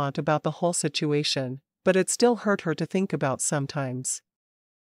nonchalant about the whole situation, but it still hurt her to think about sometimes.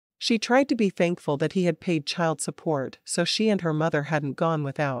 She tried to be thankful that he had paid child support so she and her mother hadn't gone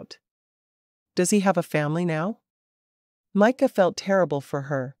without. Does he have a family now? Micah felt terrible for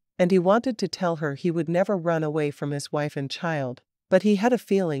her, and he wanted to tell her he would never run away from his wife and child, but he had a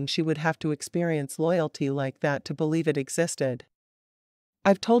feeling she would have to experience loyalty like that to believe it existed.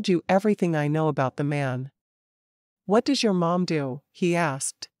 I've told you everything I know about the man. What does your mom do? He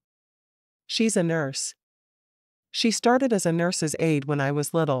asked. She's a nurse. She started as a nurse's aide when I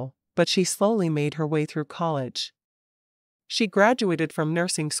was little, but she slowly made her way through college. She graduated from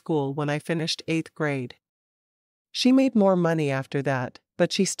nursing school when I finished 8th grade. She made more money after that,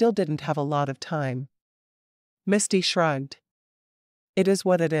 but she still didn't have a lot of time. Misti shrugged. It is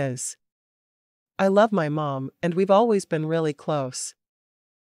what it is. I love my mom, and we've always been really close.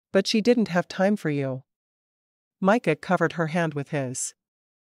 But she didn't have time for you. Micah covered her hand with his.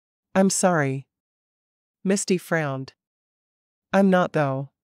 I'm sorry. Misti frowned. I'm not though.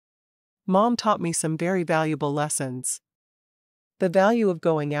 Mom taught me some very valuable lessons. The value of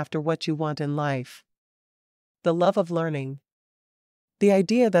going after what you want in life. The love of learning. The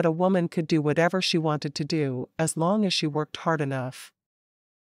idea that a woman could do whatever she wanted to do as long as she worked hard enough.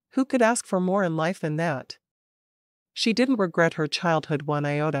 Who could ask for more in life than that? She didn't regret her childhood one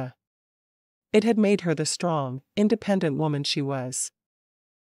iota. It had made her the strong, independent woman she was.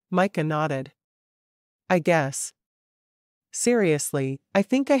 Micah nodded. I guess. Seriously, I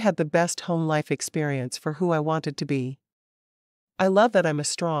think I had the best home life experience for who I wanted to be. I love that I'm a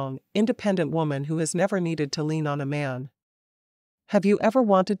strong, independent woman who has never needed to lean on a man. Have you ever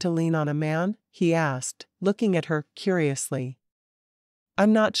wanted to lean on a man? He asked, looking at her curiously.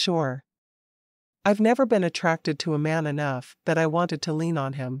 I'm not sure. I've never been attracted to a man enough that I wanted to lean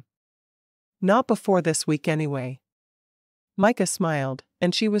on him. Not before this week anyway. Micah smiled,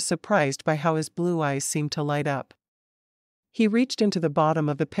 and she was surprised by how his blue eyes seemed to light up. He reached into the bottom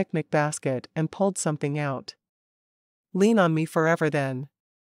of the picnic basket and pulled something out. Lean on me forever then.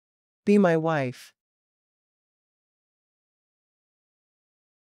 Be my wife.